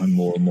future is becoming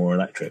more and more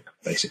electric,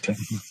 basically.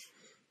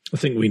 I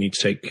think we need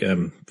to take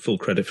full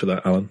credit for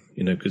that, Alan.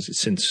 Because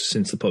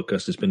since the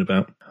podcast has been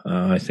about,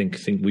 I think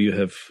we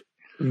have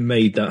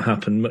made that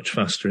happen much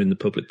faster in the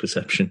public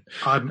perception.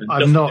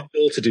 I'm not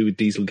all to do with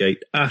Dieselgate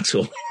at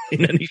all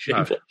in any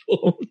shape or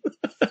form.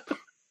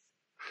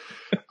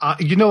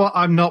 You know what?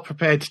 I'm not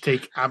prepared to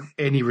take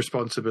any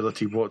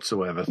responsibility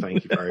whatsoever.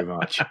 Thank you very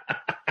much,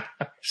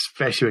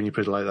 especially when you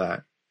put it like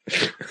that.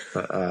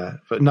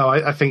 But no,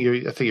 I think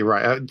you're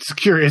right. It's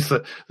curious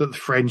that the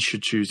French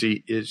should choose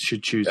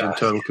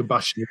internal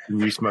combustion and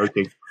new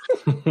smoking.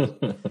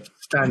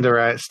 Stand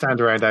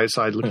around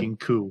outside looking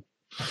cool.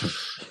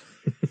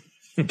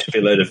 Just be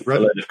a load of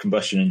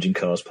combustion engine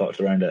cars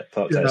parked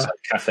outside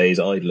cafes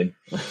idling.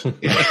 Sorry,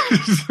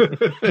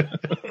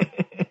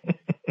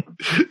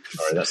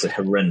 that's a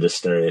horrendous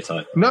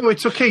stereotype. No,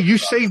 it's okay. You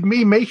saved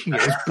me making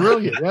it. It's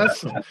brilliant.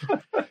 Yes.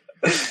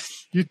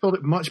 You thought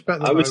it much better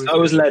than I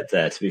was led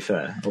there, to be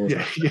fair.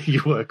 Yeah, you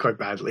were quite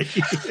badly.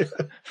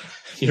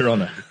 Your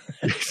Honour.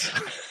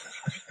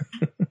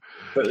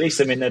 But at least,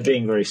 I mean, they're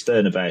being very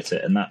stern about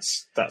it, and that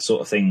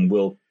sort of thing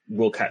will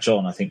catch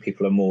on. I think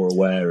people are more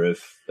aware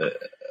of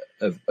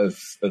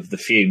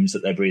the fumes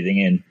that they're breathing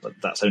in.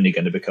 That's only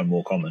going to become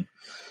more common.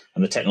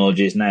 And the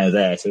technology is now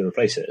there to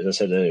replace it. As I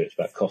said earlier, it's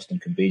about cost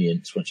and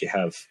convenience. Once you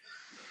have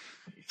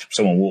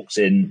someone walks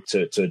in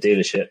to a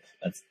dealership,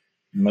 and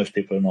most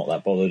people are not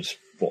that bothered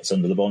what's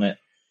under the bonnet,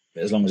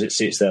 as long as it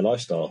suits their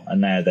lifestyle.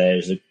 And now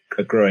there's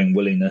a growing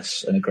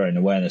willingness and a growing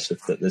awareness of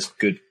that there's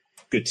good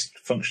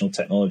functional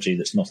technology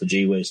that's not a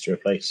gee whiz to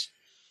replace.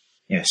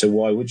 So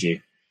why would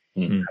you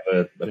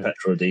have a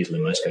petrol or diesel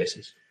in most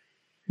cases?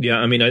 Yeah,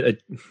 I mean,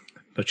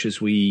 much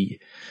as we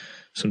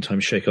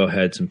sometimes shake our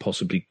heads and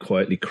possibly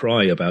quietly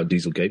cry about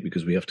Dieselgate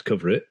because we have to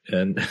cover it,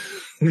 and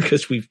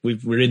because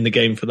we're in the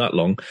game for that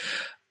long,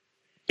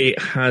 it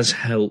has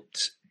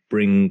helped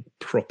bring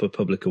proper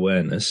public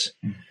awareness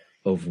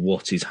of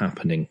what is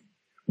happening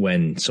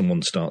when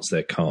someone starts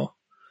their car,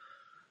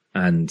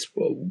 and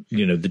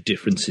the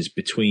differences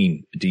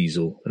between a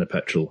diesel and a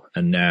petrol,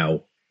 and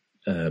now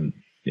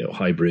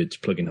hybrids,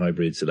 plug-in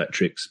hybrids,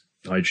 electrics,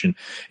 hydrogen.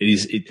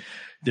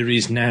 There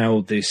is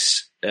now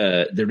this.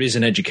 There is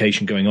an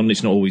education going on.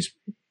 It's not always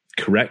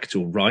correct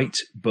or right,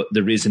 but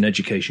there is an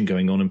education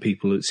going on, and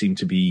people seem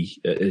to be,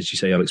 as you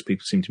say, Alex,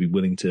 people seem to be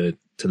willing to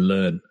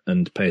learn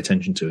and pay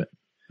attention to it.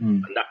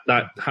 And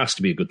that has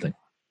to be a good thing.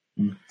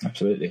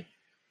 Absolutely.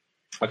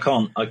 I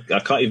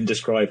can't even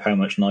describe how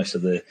much nicer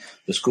the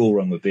school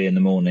run would be in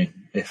the morning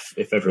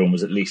if everyone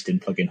was at least in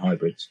plug-in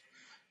hybrids.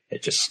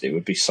 It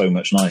would be so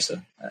much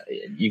nicer.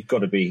 You've got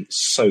to be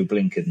so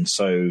blinkered and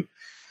so,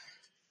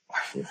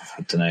 I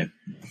don't know,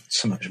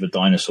 so much of a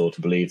dinosaur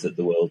to believe that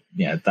the world,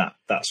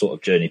 that sort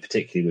of journey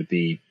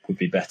particularly would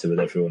be better with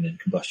everyone in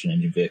combustion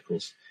engine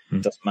vehicles.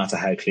 It doesn't matter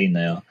how clean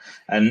they are.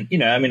 And,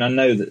 I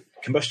know that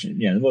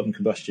the modern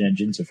combustion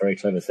engine's a very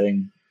clever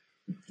thing,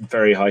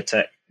 very high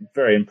tech,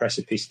 very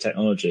impressive piece of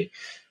technology.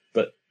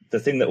 But the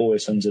thing that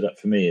always sums it up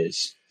for me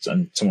is,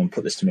 and someone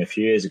put this to me a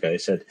few years ago, he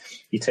said,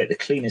 you take the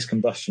cleanest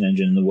combustion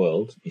engine in the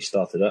world, you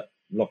start it up,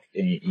 you've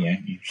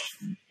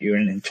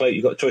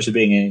got a choice of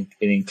being in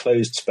an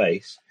enclosed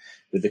space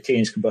with the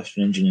cleanest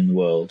combustion engine in the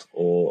world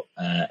or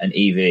an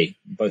EV.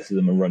 Both of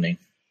them are running.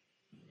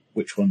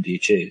 Which one do you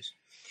choose?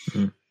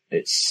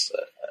 It's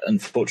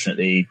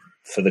unfortunately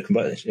for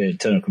the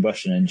internal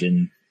combustion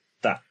engine,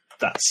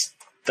 that's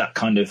that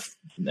kind of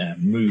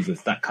move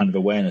of that kind of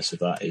awareness of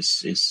that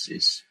is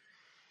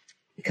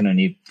it can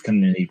only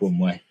lead one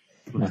way.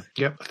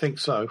 Yep, I think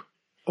so.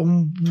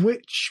 On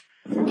which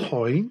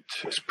point,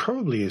 it's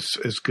probably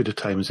as good a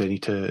time as any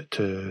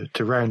to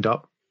round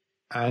up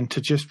and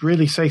to just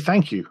really say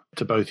thank you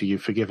to both of you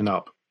for giving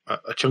up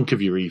a chunk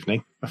of your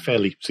evening, a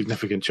fairly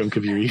significant chunk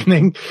of your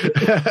evening,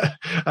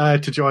 to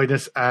join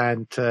us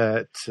and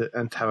to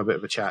have a bit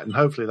of a chat. And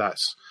hopefully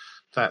that's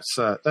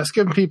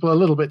given people a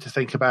little bit to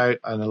think about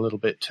and a little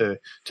bit to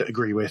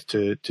agree with,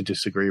 to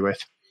disagree with.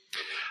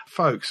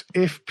 Folks,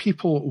 if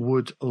people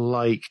would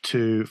like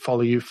to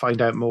follow you,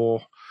 find out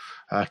more,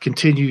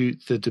 continue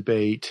the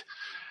debate,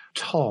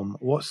 Tom,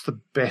 what's the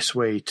best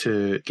way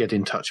to get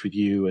in touch with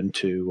you and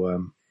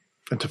to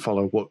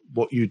follow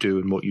what you do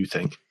and what you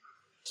think?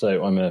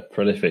 So I'm a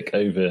prolific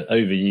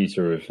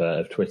overuser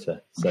of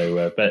Twitter.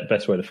 So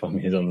best way to find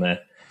me is on there.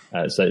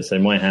 So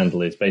my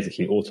handle is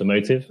basically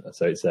automotive.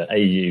 So it's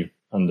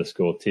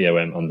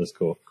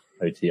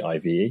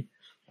AU_TOM_OTIVE.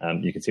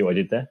 You can see what I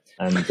did there,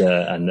 and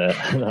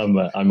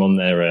I'm on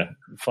there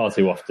far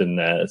too often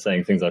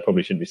saying things I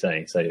probably shouldn't be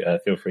saying. So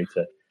feel free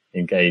to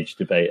engage,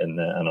 debate, and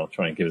I'll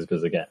try and give as good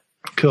as I get.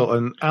 Cool.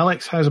 And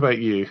Alex, how's about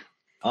you?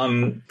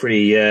 I'm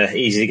pretty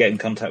easy to get in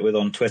contact with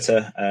on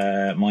Twitter.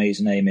 My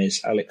username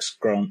is Alex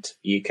Grant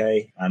UK,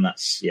 and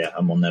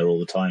I'm on there all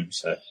the time.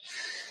 So,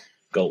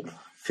 Gulp,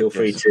 feel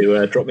free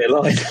to drop me a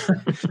line.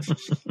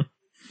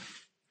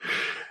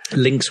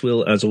 Links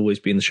will, as always,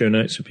 be in the show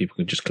notes, so people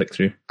can just click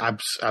through.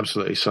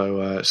 Absolutely.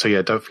 So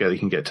yeah, don't forget you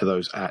can get to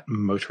those at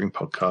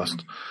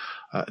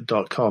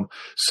motoringpodcast.com.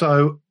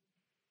 So,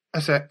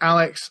 as I said,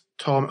 Alex,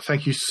 Tom,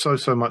 thank you so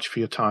much for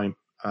your time.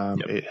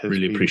 It has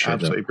really been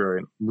absolutely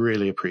brilliant.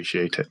 Really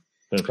appreciate it.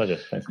 It's been a pleasure.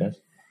 Thanks, guys.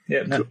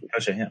 Yeah, no,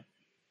 pleasure. Yeah.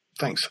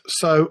 Thanks.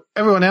 So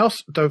everyone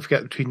else, don't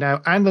forget between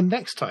now and the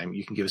next time,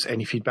 you can give us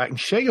any feedback and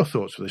share your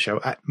thoughts for the show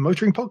at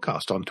Motoring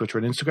Podcast on Twitter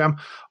and Instagram,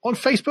 on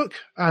Facebook,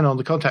 and on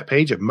the contact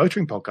page of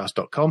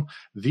motoringpodcast.com,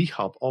 the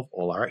hub of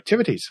all our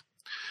activities.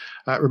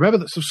 Remember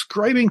that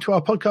subscribing to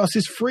our podcast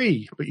is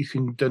free, but you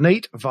can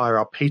donate via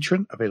our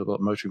Patreon, available at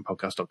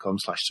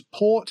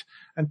motoringpodcast.com/support.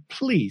 And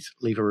please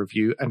leave a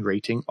review and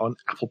rating on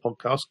Apple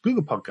Podcasts,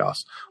 Google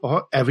Podcasts,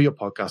 or however your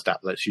podcast app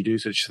lets you do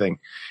such a thing.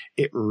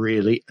 It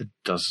really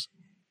does.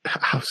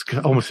 I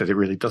almost said it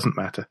really doesn't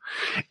matter.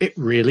 It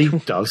really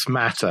does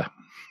matter.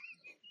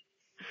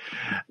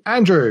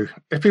 Andrew,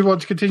 if people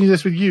want to continue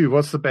this with you,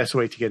 what's the best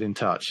way to get in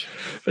touch?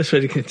 Best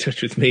way to get in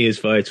touch with me is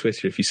via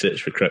Twitter. If you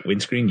search for Crack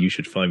Windscreen, you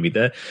should find me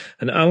there.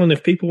 And Alan,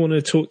 if people want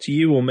to talk to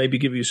you or maybe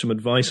give you some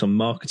advice on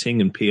marketing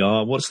and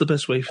PR, what's the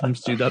best way for them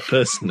to do that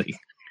personally?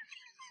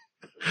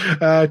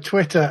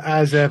 Twitter,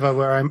 as ever,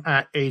 where I'm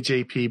at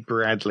AJP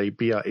Bradley,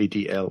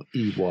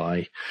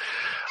 BRADLEY.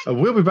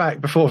 We'll be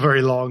back before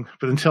very long,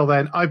 but until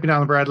then, I've been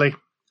Alan Bradley.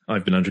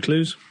 I've been Andrew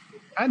Clues.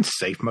 And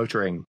safe motoring.